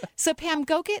 So, Pam,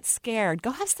 go get scared.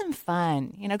 Go have some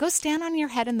fun. Go stand on your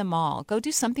head in the mall. Go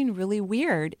do something really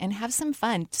weird and have some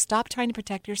fun. Stop trying to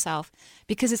protect yourself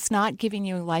because it's not giving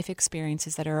you life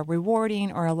experiences that are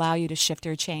rewarding or allow you to shift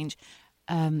or change.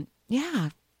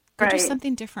 Go do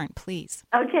something different, please.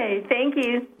 Okay, thank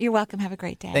you. You're welcome. Have a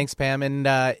great day. Thanks, Pam. And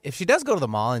if she does go to the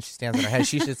mall and she stands on her head,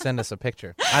 she should send us a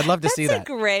picture. I'd love to see that. That's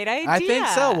a great idea. I think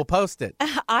so. We'll post it.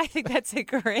 I think that's a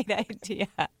great idea.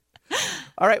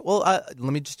 All right. Well, let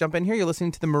me just jump in here. You're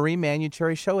listening to the Marie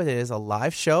Manuchehri Show. It is a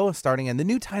live show starting in the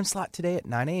new time slot today at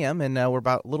 9 a.m. And we're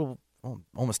about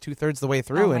almost 2/3 the way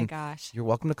through. Oh, my gosh. You're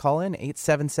welcome to call in.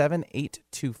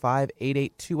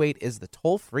 877-825-8828 is the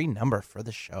toll-free number for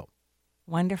the show.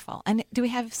 Wonderful. And do we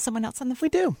have someone else on the phone? We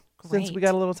do. Great. Since we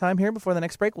got a little time here before the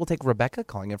next break, we'll take Rebecca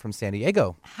calling in from San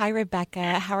Diego. Hi,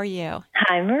 Rebecca. How are you?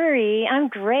 Hi, Marie. I'm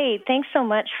great. Thanks so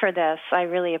much for this. I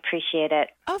really appreciate it.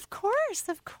 Of course.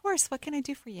 Of course. What can I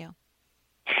do for you?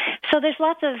 So there's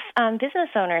lots of business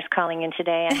owners calling in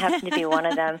today. I happen to be one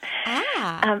of them.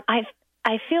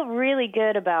 I feel really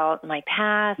good about my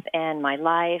path and my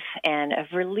life, and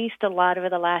I've released a lot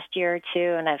over the last year or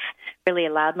two, and I've really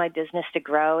allowed my business to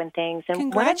grow and things.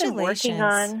 And what I've been working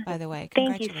on, by the way.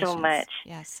 Thank you so much.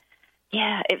 Yes.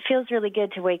 Yeah, it feels really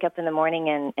good to wake up in the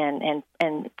morning and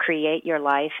create your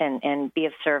life and be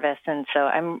of service, and so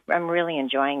I'm really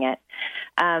enjoying it.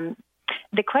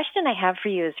 The question I have for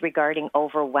you is regarding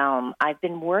overwhelm. I've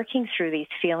been working through these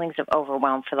feelings of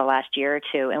overwhelm for the last year or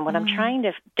two, and what I'm trying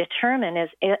to determine is,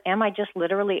 am I just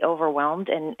literally overwhelmed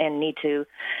and need to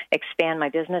expand my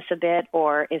business a bit,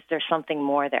 or is there something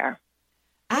more there?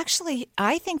 Actually,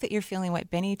 I think that you're feeling what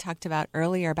Benny talked about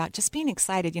earlier about just being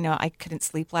excited. I couldn't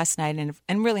sleep last night,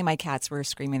 and really my cats were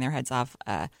screaming their heads off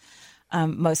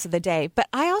most of the day. But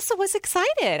I also was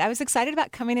excited. I was excited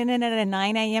about coming in at a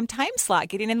 9 a.m. time slot,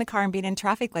 getting in the car and being in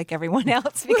traffic like everyone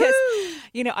else because,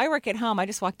 I work at home. I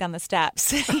just walk down the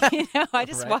steps. I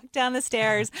just walk down the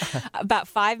stairs about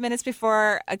 5 minutes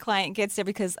before a client gets there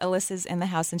because Alyssa's in the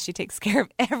house and she takes care of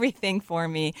everything for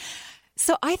me.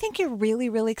 So I think you're really,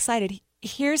 really excited.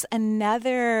 Here's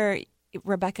another,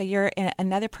 Rebecca, you're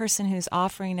another person who's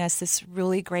offering us this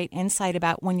really great insight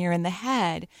about when you're in the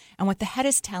head and what the head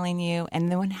is telling you,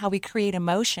 and then how we create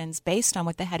emotions based on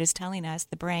what the head is telling us,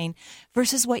 the brain,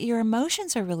 versus what your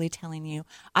emotions are really telling you.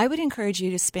 I would encourage you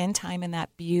to spend time in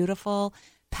that beautiful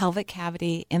pelvic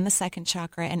cavity in the second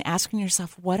chakra and asking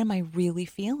yourself, what am I really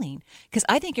feeling? Because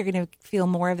I think you're going to feel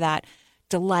more of that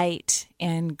delight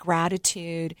and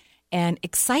gratitude and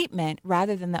excitement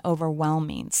rather than the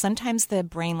overwhelming. Sometimes the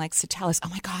brain likes to tell us, oh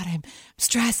my God, I'm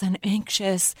stressed, I'm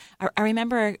anxious. I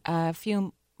remember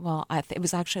it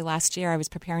was actually last year, I was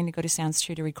preparing to go to Sounds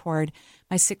True to record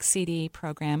my 6 CD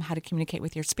program, How to Communicate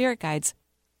with Your Spirit Guides.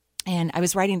 And I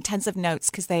was writing tons of notes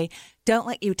because they don't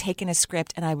let you take in a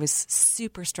script, and I was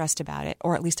super stressed about it,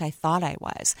 or at least I thought I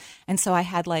was. And so I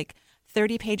had like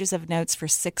 30 pages of notes for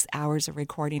 6 hours of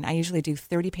recording. I usually do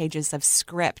 30 pages of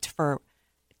script for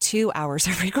 2 hours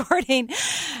of recording.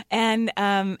 And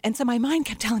so my mind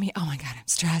kept telling me, oh my God, I'm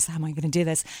stressed. How am I going to do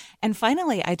this? And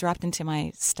finally, I dropped into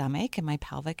my stomach and my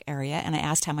pelvic area, and I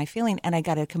asked, how am I feeling? And I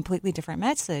got a completely different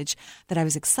message, that I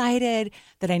was excited,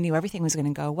 that I knew everything was going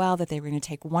to go well, that they were going to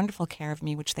take wonderful care of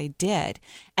me, which they did.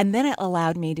 And then it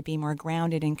allowed me to be more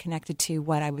grounded and connected to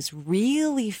what I was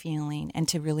really feeling and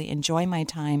to really enjoy my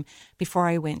time before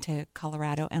I went to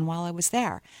Colorado and while I was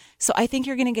there. So I think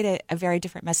you're going to get a very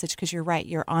different message, because you're right.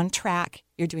 You're on track.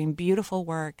 You're doing beautiful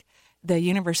work. The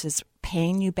universe is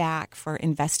paying you back for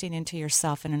investing into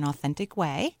yourself in an authentic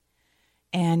way,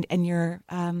 and you're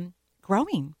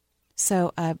growing.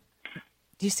 So do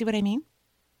you see what I mean?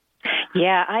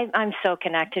 Yeah, I'm so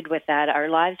connected with that. Our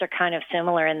lives are kind of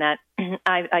similar in that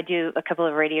I do a couple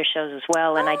of radio shows as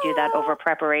well, and I do that over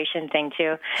preparation thing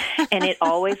too. And it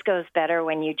always goes better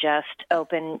when you just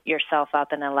open yourself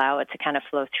up and allow it to kind of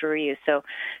flow through you. So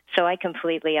I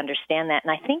completely understand that.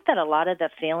 And I think that a lot of the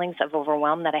feelings of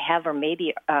overwhelm that I have are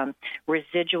maybe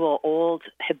residual, old,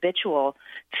 habitual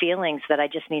feelings that I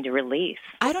just need to release.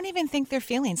 I don't even think they're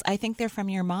feelings. I think they're from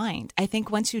your mind. I think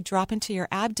once you drop into your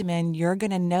abdomen, you're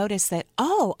going to notice that,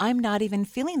 oh, I'm not even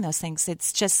feeling those things.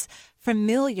 It's just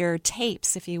familiar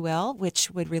tapes, if you will,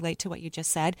 which would relate to what you just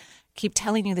said, keep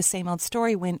telling you the same old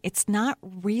story when it's not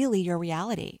really your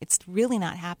reality. It's really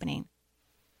not happening.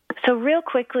 So real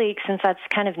quickly, since that's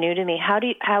kind of new to me,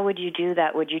 how would you do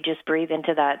that? Would you just breathe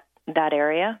into that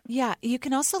area? Yeah, you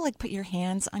can also put your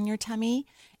hands on your tummy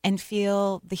and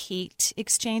feel the heat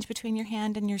exchange between your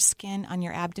hand and your skin on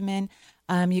your abdomen.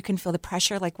 You can feel the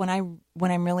pressure. Like when I'm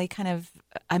really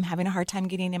I'm having a hard time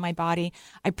getting in my body,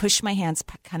 I push my hands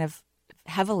kind of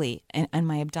heavily in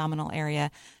my abdominal area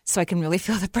so I can really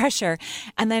feel the pressure.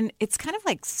 And then it's kind of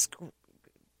like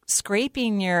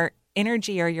scraping your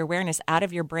energy or your awareness out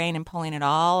of your brain and pulling it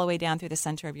all the way down through the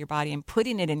center of your body and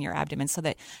putting it in your abdomen so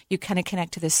that you kind of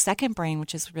connect to the second brain,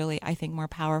 which is really, I think, more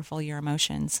powerful, your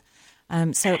emotions.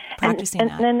 So practicing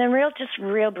that. And then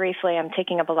real briefly, I'm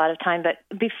taking up a lot of time, but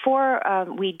before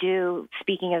we do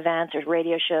speaking events or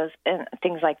radio shows and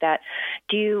things like that,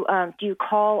 do you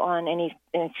call on any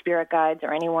spirit guides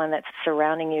or anyone that's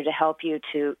surrounding you to help you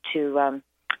to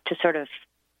sort of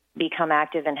become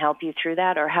active and help you through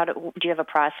that? Or do you have a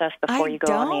process before you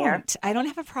go on the air? I don't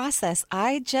have a process.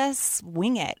 I just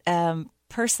wing it.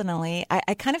 Personally,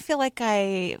 I kind of feel like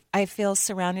I feel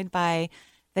surrounded by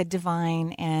the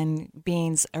divine and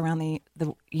beings around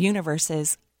the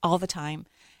universes all the time.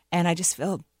 And I just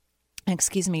feel,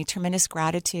 tremendous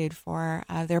gratitude for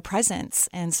their presence.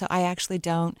 And so I actually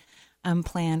don't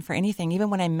plan for anything. Even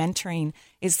when I'm mentoring,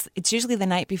 it's usually the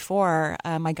night before.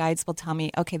 My guides will tell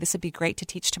me, okay, this would be great to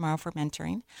teach tomorrow for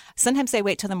mentoring. Sometimes they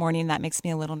wait till the morning. That makes me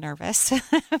a little nervous.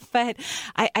 But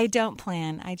I don't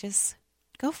plan. I just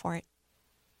go for it.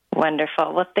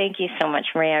 Wonderful. Well, thank you so much,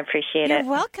 Marie. I appreciate it. You're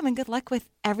welcome, and good luck with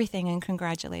everything, and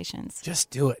congratulations. Just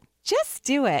do it. Just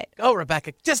do it. Oh,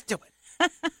 Rebecca, just do it.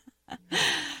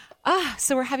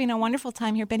 So we're having a wonderful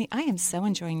time here, Benny. I am so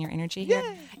enjoying your energy here.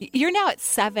 Yay. You're now at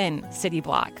 7 city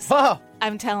blocks. Oh,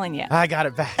 I'm telling you. I got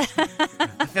it back.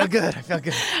 I feel good.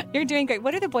 You're doing great.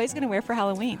 What are the boys going to wear for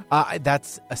Halloween?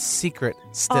 That's a secret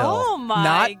still. Oh,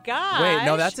 my gosh. Wait,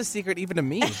 no, that's a secret even to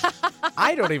me.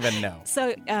 I don't even know.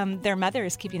 So their mother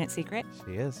is keeping it secret?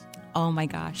 She is. Oh, my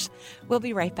gosh. We'll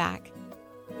be right back.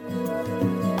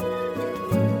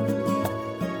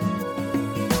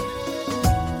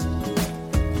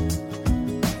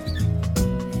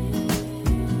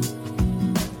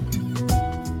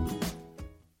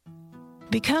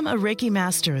 Become a Reiki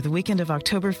Master the weekend of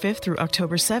October 5th through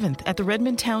October 7th at the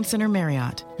Redmond Town Center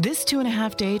Marriott. This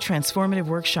 2.5-day transformative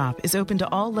workshop is open to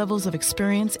all levels of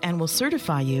experience and will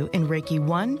certify you in Reiki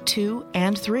 1, 2,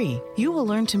 and 3. You will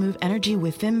learn to move energy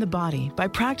within the body by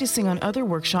practicing on other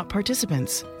workshop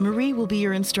participants. Marie will be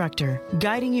your instructor,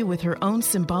 guiding you with her own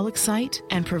symbolic sight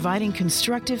and providing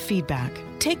constructive feedback.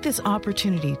 Take this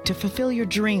opportunity to fulfill your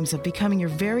dreams of becoming your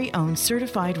very own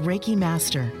certified Reiki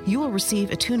Master. You will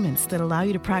receive attunements that allow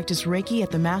you to practice Reiki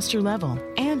at the master level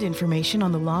and information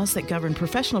on the laws that govern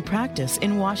professional practice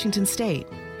in Washington State.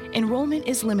 Enrollment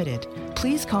is limited.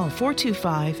 Please call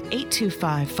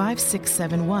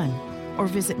 425-825-5671 or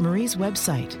visit Marie's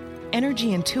website,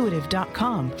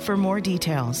 energyintuitive.com, for more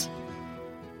details.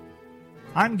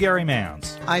 I'm Gary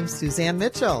Manns. I'm Suzanne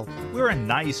Mitchell. We're a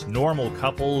nice, normal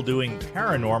couple doing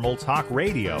paranormal talk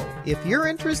radio. If you're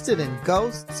interested in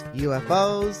ghosts,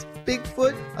 UFOs,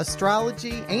 Bigfoot,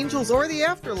 astrology, angels, or the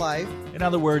afterlife. In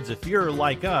other words, if you're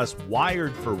like us,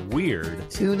 wired for weird.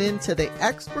 Tune in to the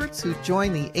experts who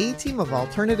join the A-Team of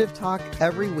Alternative Talk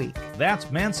every week. That's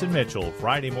Manson Mitchell,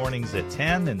 Friday mornings at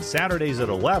 10 and Saturdays at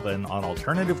 11 on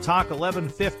Alternative Talk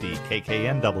 1150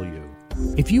 KKNW.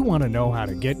 If you want to know how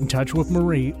to get in touch with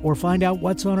Marie or find out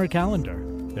what's on her calendar,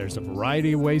 there's a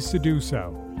variety of ways to do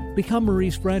so. Become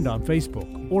Marie's friend on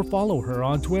Facebook or follow her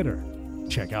on Twitter.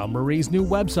 Check out Marie's new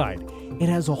website. It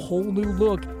has a whole new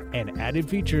look and added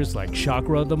features like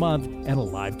Chakra of the Month and a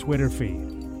live Twitter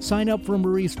feed. Sign up for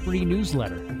Marie's free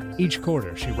newsletter. Each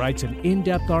quarter, she writes an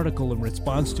in-depth article in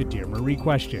response to Dear Marie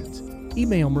questions.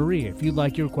 Email Marie if you'd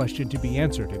like your question to be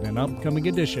answered in an upcoming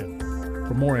edition.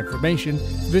 For more information,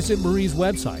 visit Marie's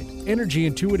website,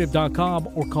 energyintuitive.com,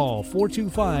 or call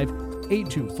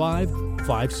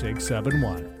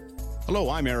 425-825-5671.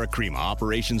 Hello, I'm Eric Crema,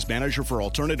 Operations Manager for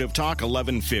Alternative Talk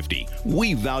 1150.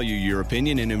 We value your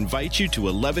opinion and invite you to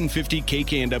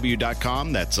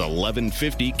 1150kknw.com. That's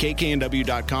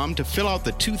 1150kknw.com to fill out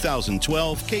the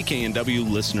 2012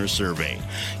 KKNW Listener Survey.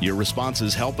 Your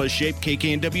responses help us shape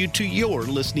KKNW to your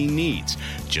listening needs.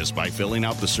 Just by filling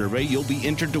out the survey, you'll be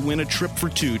entered to win a trip for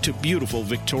two to beautiful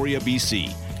Victoria,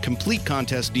 BC. Complete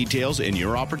contest details and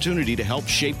your opportunity to help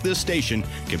shape this station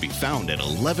can be found at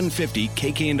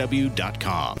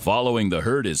 1150kknw.com. Following the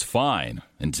herd is fine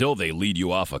until they lead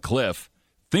you off a cliff.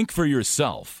 Think for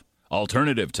yourself.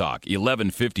 Alternative Talk,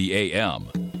 1150 AM.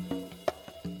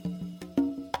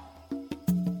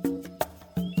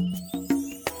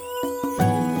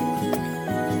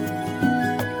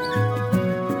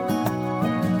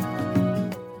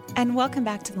 And welcome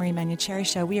back to the Marie Manuchehri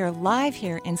Show. We are live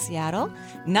here in Seattle.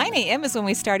 9 a.m. is when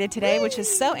we started today, which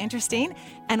is so interesting.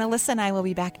 And Alyssa and I will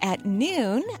be back at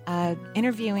noon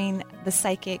interviewing the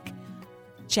psychic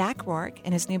Jack Rourke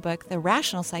in his new book, The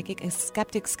Rational Psychic, A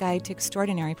Skeptic's Guide to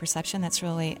Extraordinary Perception. That's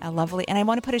really lovely. And I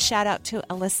want to put a shout out to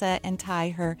Alyssa and Ty,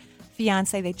 her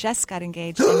fiance. They just got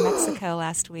engaged in Mexico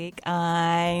last week.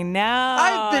 I know.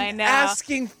 I've been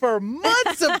asking for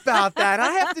months about that.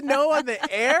 I have to know on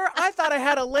the air. I thought I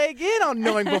had a leg in on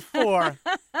knowing before.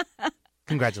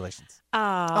 Congratulations.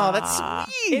 Oh, that's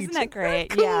sweet. Isn't that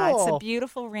great? Cool. Yeah, it's a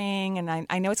beautiful ring, and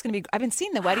I know it's going to be. I've been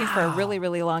seeing the wedding for a really,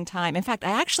 really long time. In fact,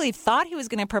 I actually thought he was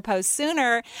going to propose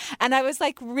sooner, and I was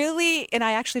like, really? And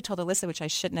I actually told Alyssa, which I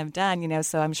shouldn't have done,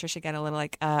 so I'm sure she got a little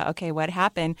like, okay, what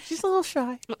happened? She's a little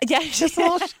shy. Yeah, she's a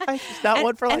little shy. She's not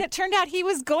one for like. And it turned out he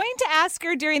was going to ask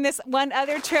her during this one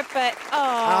other trip, but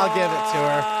I'll give it to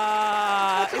her.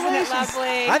 Isn't it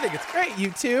lovely? I think it's great.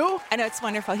 You too? I know, it's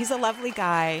wonderful. He's a lovely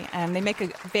guy, and they make a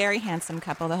very handsome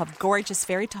couple. They'll have gorgeous,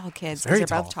 very tall kids. Very they're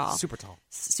tall. both tall. Super tall.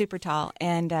 Super tall.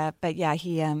 And, but yeah,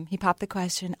 he popped the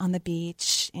question on the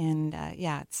beach, and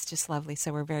yeah, it's just lovely.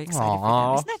 So we're very excited for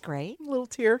them. Isn't that great? A little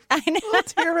tear. I know. A little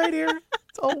tear right here.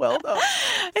 It's all well done.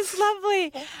 It's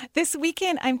lovely. This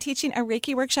weekend, I'm teaching a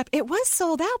Reiki workshop. It was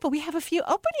sold out, but we have a few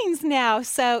openings now.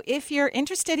 So if you're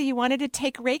interested and you wanted to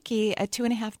take Reiki, a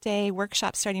 2.5-day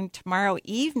workshop starting tomorrow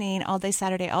evening, all day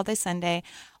Saturday, all day Sunday,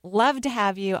 love to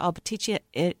have you. I'll teach it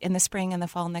in the spring and the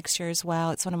fall next year as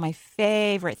well. It's one of my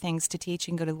favorite things to teach.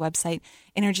 You can go to the website,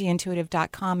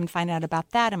 energyintuitive.com, and find out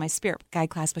about that and my Spirit Guide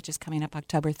class, which is coming up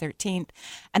October 13th.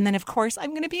 And then, of course,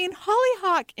 I'm going to be in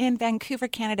Hollyhock in Vancouver,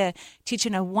 Canada, teaching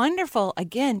a wonderful,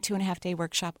 again, 2.5-day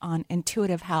workshop on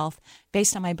intuitive health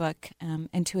based on my book,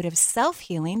 Intuitive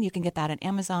Self-Healing. You can get that at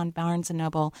Amazon, Barnes &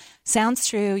 Noble. Sounds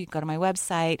true. You can go to my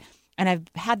website. And I've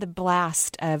had the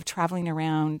blast of traveling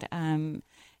around and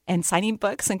signing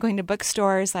books and going to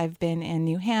bookstores. I've been in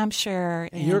New Hampshire.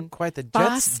 You're quite the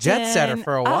jet setter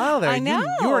for a while there. I know.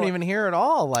 You weren't even here at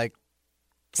all. Like,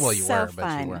 well, you so were, fun.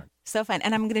 but you weren't. So fun.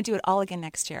 And I'm going to do it all again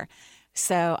next year.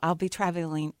 So I'll be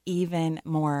traveling even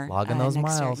more. Logging those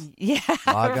miles. Year. Yeah.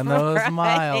 Logging those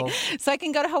miles. So I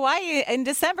can go to Hawaii in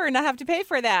December and not have to pay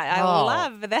for that. I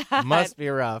love that. Must be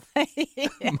rough. Must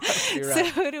be rough. So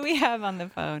who do we have on the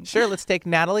phone? Sure, let's take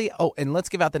Natalie. Oh, and let's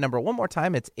give out the number one more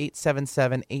time. It's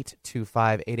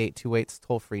 877-825-8828. It's a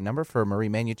toll-free number for Marie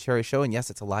Manuchehri Show. And yes,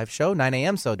 it's a live show, 9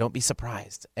 a.m., so don't be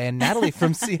surprised. And Natalie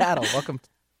from Seattle, welcome.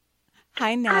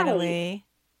 Hi, Natalie.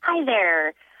 Hi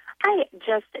there. I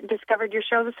just discovered your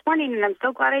show this morning, and I'm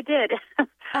so glad I did.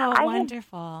 Oh,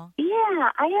 wonderful.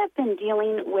 I have been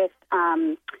dealing with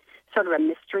sort of a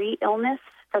mystery illness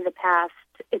for the past,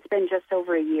 it's been just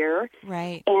over a year.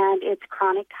 Right. And it's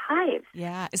chronic hives.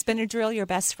 Yeah. Is Benadryl your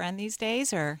best friend these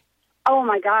days, or? Oh,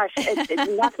 my gosh.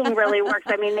 Nothing really works.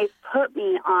 I mean, they've put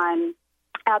me on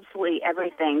absolutely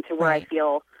everything to where I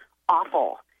feel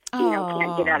awful.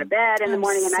 Can't get out of bed in the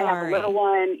morning, and I have a little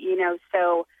one,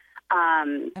 so...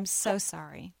 I'm so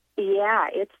sorry. Yeah,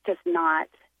 it's just not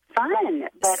fun.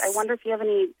 But I wonder if you have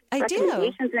any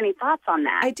recommendations or any thoughts on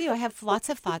that. I do. I have lots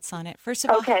of thoughts on it. First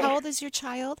of all, how old is your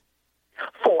child?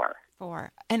 4.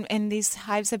 4. And these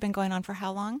hives have been going on for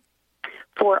how long?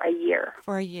 For a year.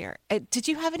 For a year. Did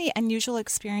you have any unusual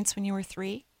experience when you were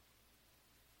 3?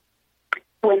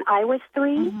 When I was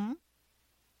 3? Mm-hmm.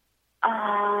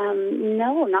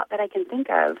 No, not that I can think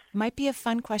of. Might be a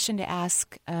fun question to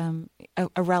ask a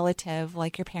relative,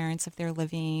 like your parents if they're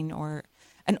living, or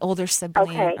an older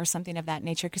sibling or something of that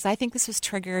nature, because I think this was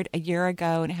triggered a year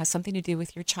ago, and it has something to do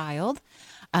with your child.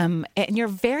 And you're a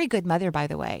very good mother, by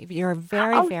the way. You're a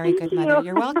very, very good mother.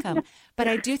 You're welcome. But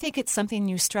I do think it's something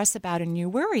you stress about and you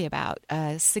worry about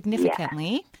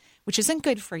significantly, which isn't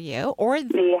good for you or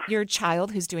your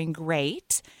child, who's doing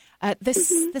great. The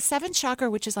 7th chakra,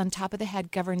 which is on top of the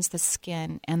head, governs the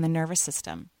skin and the nervous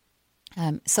system.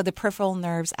 So the peripheral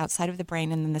nerves outside of the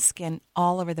brain, and then the skin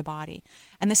all over the body.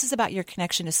 And this is about your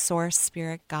connection to Source,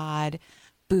 Spirit, God,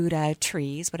 Buddha,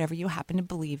 trees, whatever you happen to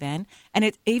believe in.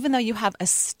 And even though you have a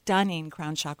stunning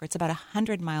crown chakra, it's about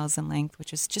 100 miles in length,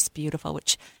 which is just beautiful,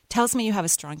 which tells me you have a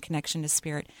strong connection to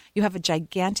spirit. You have a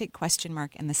gigantic question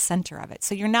mark in the center of it.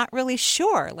 So you're not really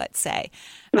sure, let's say,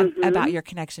 about your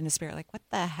connection to spirit. Like, what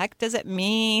the heck does it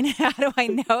mean? How do I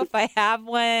know if I have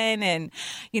one? And,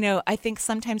 I think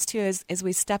sometimes, too, as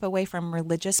we step away from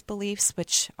religious beliefs,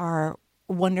 which are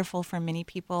wonderful for many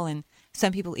people, and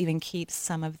some people even keep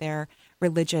some of their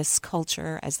religious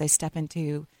culture as they step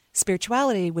into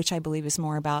spirituality, which I believe is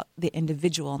more about the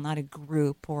individual, not a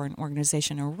group or an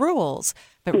organization or rules,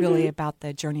 but really about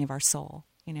the journey of our soul.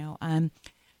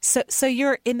 So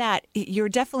you're in that, you're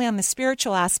definitely on the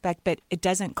spiritual aspect, but it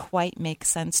doesn't quite make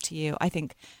sense to you. I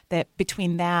think that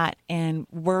between that and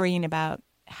worrying about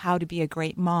how to be a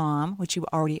great mom, which you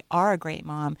already are a great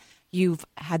mom, you've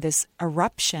had this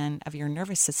eruption of your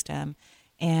nervous system.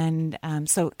 And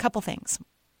so a couple things.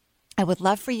 I would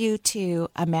love for you to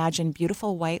imagine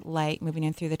beautiful white light moving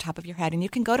in through the top of your head. And you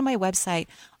can go to my website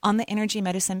on the Energy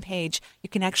Medicine page. You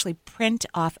can actually print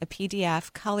off a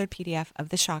PDF, colored PDF of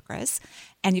the chakras,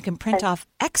 and you can print off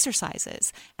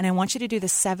exercises. And I want you to do the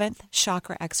 7th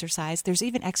chakra exercise. There's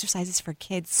even exercises for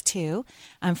kids too,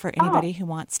 for anybody who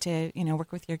wants to,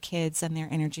 work with your kids and their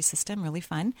energy system. Really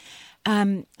fun.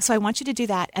 So I want you to do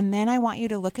that. And then I want you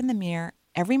to look in the mirror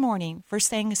every morning, first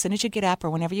thing, as soon as you get up or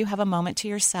whenever you have a moment to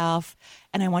yourself,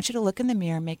 and I want you to look in the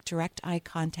mirror, make direct eye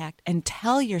contact, and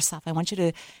tell yourself, I want you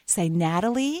to say,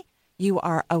 Natalie, you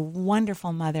are a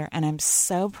wonderful mother, and I'm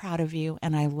so proud of you,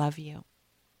 and I love you.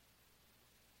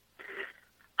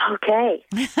 Okay.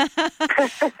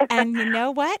 And you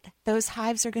know what? Those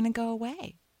hives are going to go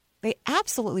away. They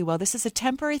absolutely will. This is a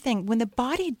temporary thing. When the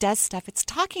body does stuff, it's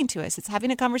talking to us. It's having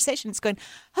a conversation. It's going,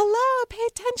 hello, pay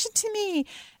attention to me.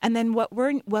 And then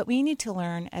what we need to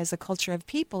learn as a culture of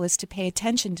people is to pay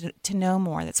attention to know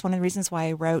more. That's one of the reasons why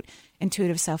I wrote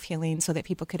Intuitive Self-Healing, so that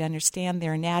people could understand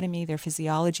their anatomy, their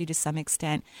physiology to some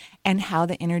extent, and how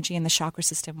the energy and the chakra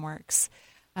system works.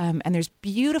 And there's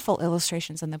beautiful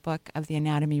illustrations in the book of the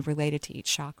anatomy related to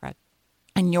each chakra.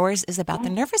 And yours is about the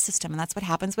nervous system, and that's what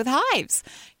happens with hives.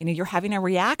 You're having a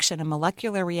reaction, a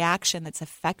molecular reaction that's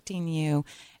affecting you,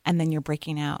 and then you're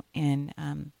breaking out in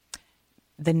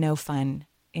the no fun,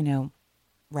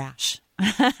 rash.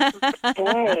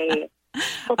 Okay.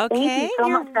 Well, okay, thank you so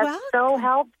much. That's so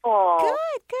helpful.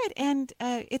 Good. And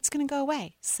it's going to go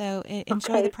away. So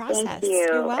enjoy the process. Thank you.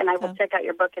 You're welcome. And I will check out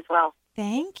your book as well.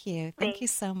 Thank you. Thank you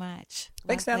so much.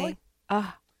 Thanks, Natalie.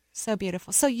 Oh, so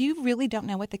beautiful. So you really don't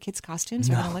know what the kids' costumes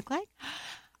are going to look like?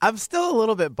 I'm still a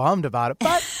little bit bummed about it,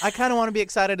 but I kind of want to be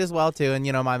excited as well, too. And,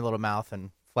 my little mouth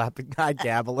and I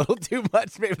gab a little too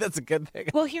much. Maybe that's a good thing.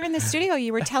 Well, here in the studio,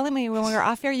 you were telling me when we were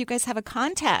off air, you guys have a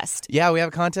contest. Yeah, we have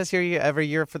a contest here every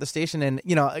year for the station. And,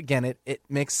 again, it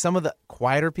makes some of the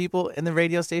quieter people in the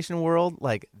radio station world,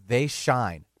 like, they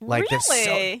shine. Like,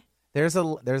 really? There's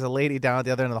a lady down at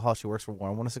the other end of the hall. She works for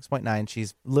Warren 106.9.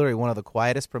 She's literally one of the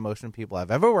quietest promotion people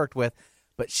I've ever worked with.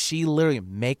 But she literally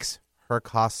makes her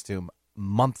costume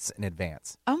months in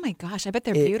advance. Oh my gosh, I bet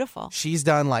they're beautiful. She's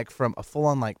done like from a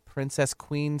full-on like princess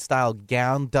queen style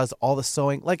gown, does all the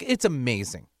sewing. Like, it's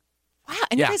amazing. Wow,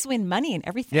 and you guys win money and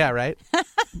everything. Yeah, right?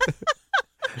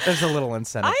 There's a little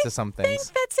incentive to some things. I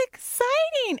think that's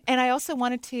exciting. And I also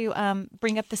wanted to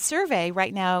bring up the survey.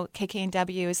 Right now,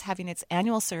 KKNW is having its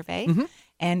annual survey. Mm-hmm.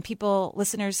 And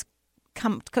listeners,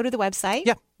 go to the website,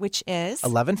 which is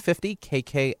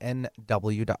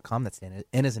 1150kknw.com. That's N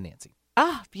as in Nancy.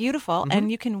 Oh, beautiful. Mm-hmm.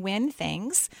 And you can win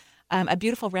things. A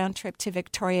beautiful round trip to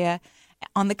Victoria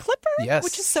on the Clipper,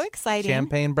 which is so exciting.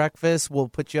 Champagne breakfast. We'll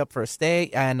put you up for a stay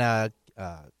and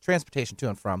transportation to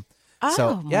and from.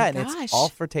 Oh, and it's all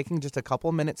for taking just a couple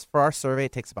of minutes for our survey.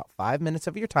 It takes about 5 minutes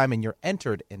of your time, and you're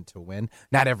entered in to win.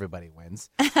 Not everybody wins.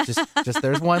 Just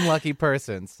there's one lucky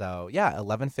person. So,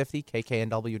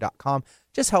 1150kknw.com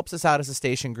just helps us out as a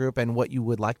station group and what you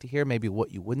would like to hear, maybe what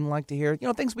you wouldn't like to hear,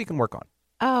 things we can work on.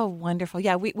 Oh, wonderful.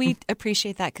 Yeah, we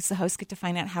appreciate that because the hosts get to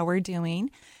find out how we're doing.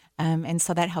 And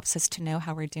so that helps us to know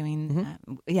how we're doing.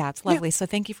 Mm-hmm. It's lovely. So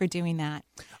thank you for doing that.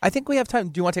 I think we have time.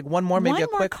 Do you want to take one more, maybe a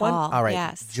quick call. one? All right.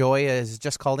 Yes. Joy is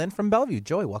just called in from Bellevue.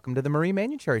 Joy, welcome to the Marie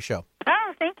Manucherry Show.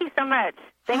 Oh, thank you so much.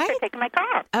 Thanks for taking my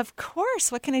call. Of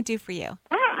course. What can I do for you?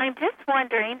 Well, I'm just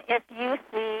wondering if you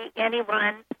see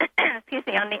anyone,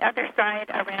 on the other side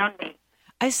around me.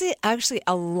 I see actually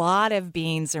a lot of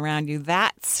beings around you,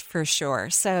 that's for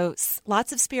sure. So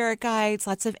lots of spirit guides,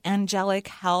 lots of angelic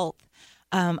help,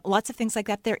 lots of things like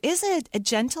that. There is a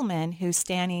gentleman who's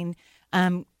standing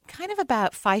kind of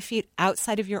about 5 feet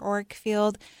outside of your auric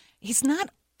field. He's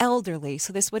not elderly,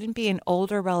 so this wouldn't be an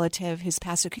older relative who's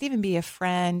passed. It could even be a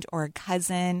friend or a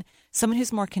cousin, someone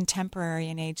who's more contemporary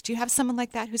in age. Do you have someone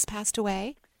like that who's passed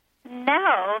away?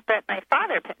 No, but my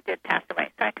father did pass away,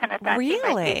 so I kind of thought he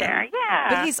might be there. Yeah.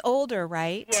 But he's older,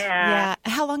 right? Yeah.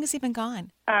 How long has he been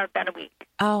gone? About a week.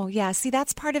 Oh, yeah. See,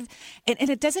 that's part of, and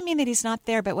it doesn't mean that he's not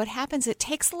there, but what happens, it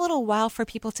takes a little while for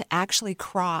people to actually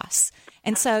cross.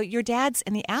 And so your dad's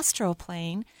in the astral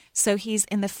plane, so he's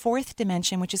in the fourth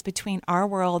dimension, which is between our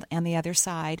world and the other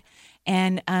side.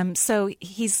 And so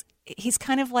he's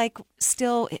kind of like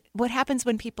still, what happens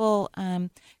when people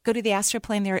go to the astral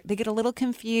plane, they get a little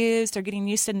confused. They're getting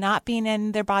used to not being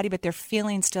in their body, but they're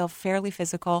feeling still fairly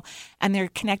physical, and they're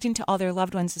connecting to all their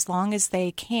loved ones as long as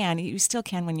they can. You still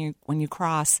can when you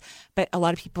cross, but a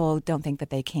lot of people don't think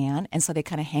that they can, and so they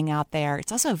kind of hang out there.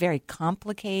 It's also a very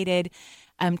complicated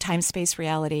time-space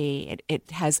reality.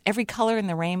 It has every color in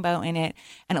the rainbow in it,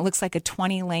 and it looks like a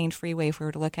 20-lane freeway if we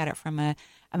were to look at it from a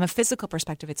physical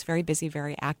perspective. It's very busy,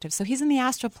 very active. So he's in the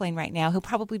astral plane right now. He'll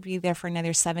probably be there for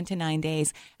another 7 to 9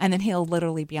 days, and then he'll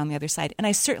literally be on the other side. And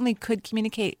I certainly could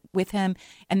communicate with him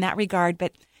in that regard,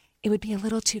 but it would be a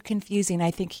little too confusing.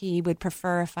 I think he would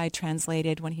prefer if I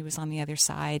translated when he was on the other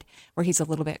side, where he's a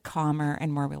little bit calmer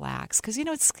and more relaxed. Because,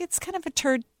 it's kind of a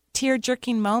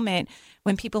tear-jerking moment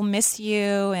when people miss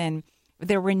you and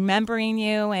they're remembering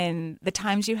you and the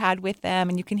times you had with them,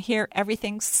 and you can hear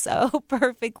everything so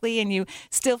perfectly, and you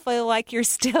still feel like you're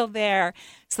still there.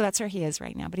 So that's where he is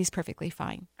right now, but he's perfectly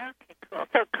fine. Okay, cool.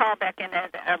 So call back in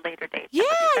at a later date. Yeah,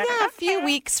 a few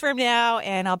weeks from now,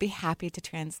 and I'll be happy to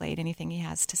translate anything he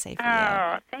has to say for you.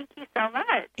 Oh, thank you so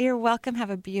much. You're welcome. Have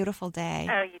a beautiful day.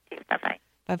 Oh, you too. Bye-bye.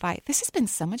 Bye-bye. This has been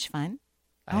so much fun.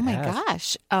 Oh, my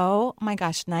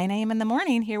gosh. 9 a.m. in the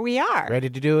morning. Here we are. Ready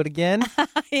to do it again?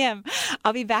 I am.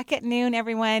 I'll be back at noon,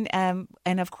 everyone. And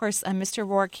of course, Mr.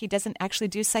 Rourke, he doesn't actually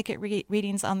do psychic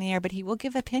readings on the air, but he will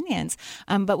give opinions.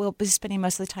 But we'll be spending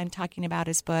most of the time talking about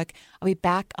his book. I'll be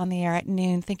back on the air at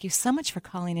noon. Thank you so much for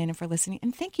calling in and for listening.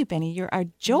 And thank you, Benny. You're our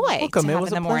joy. Welcome. To have it was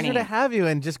in the a morning. pleasure to have you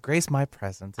and just grace my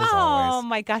presence as always. Oh,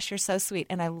 my gosh. You're so sweet.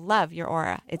 And I love your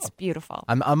aura. It's beautiful.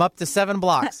 I'm up to 7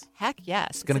 blocks. Heck yes.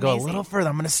 It's going to go a little further.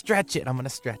 I'm going to stretch it.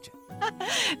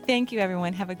 Thank you,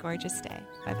 everyone. Have a gorgeous day.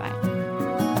 Bye-bye.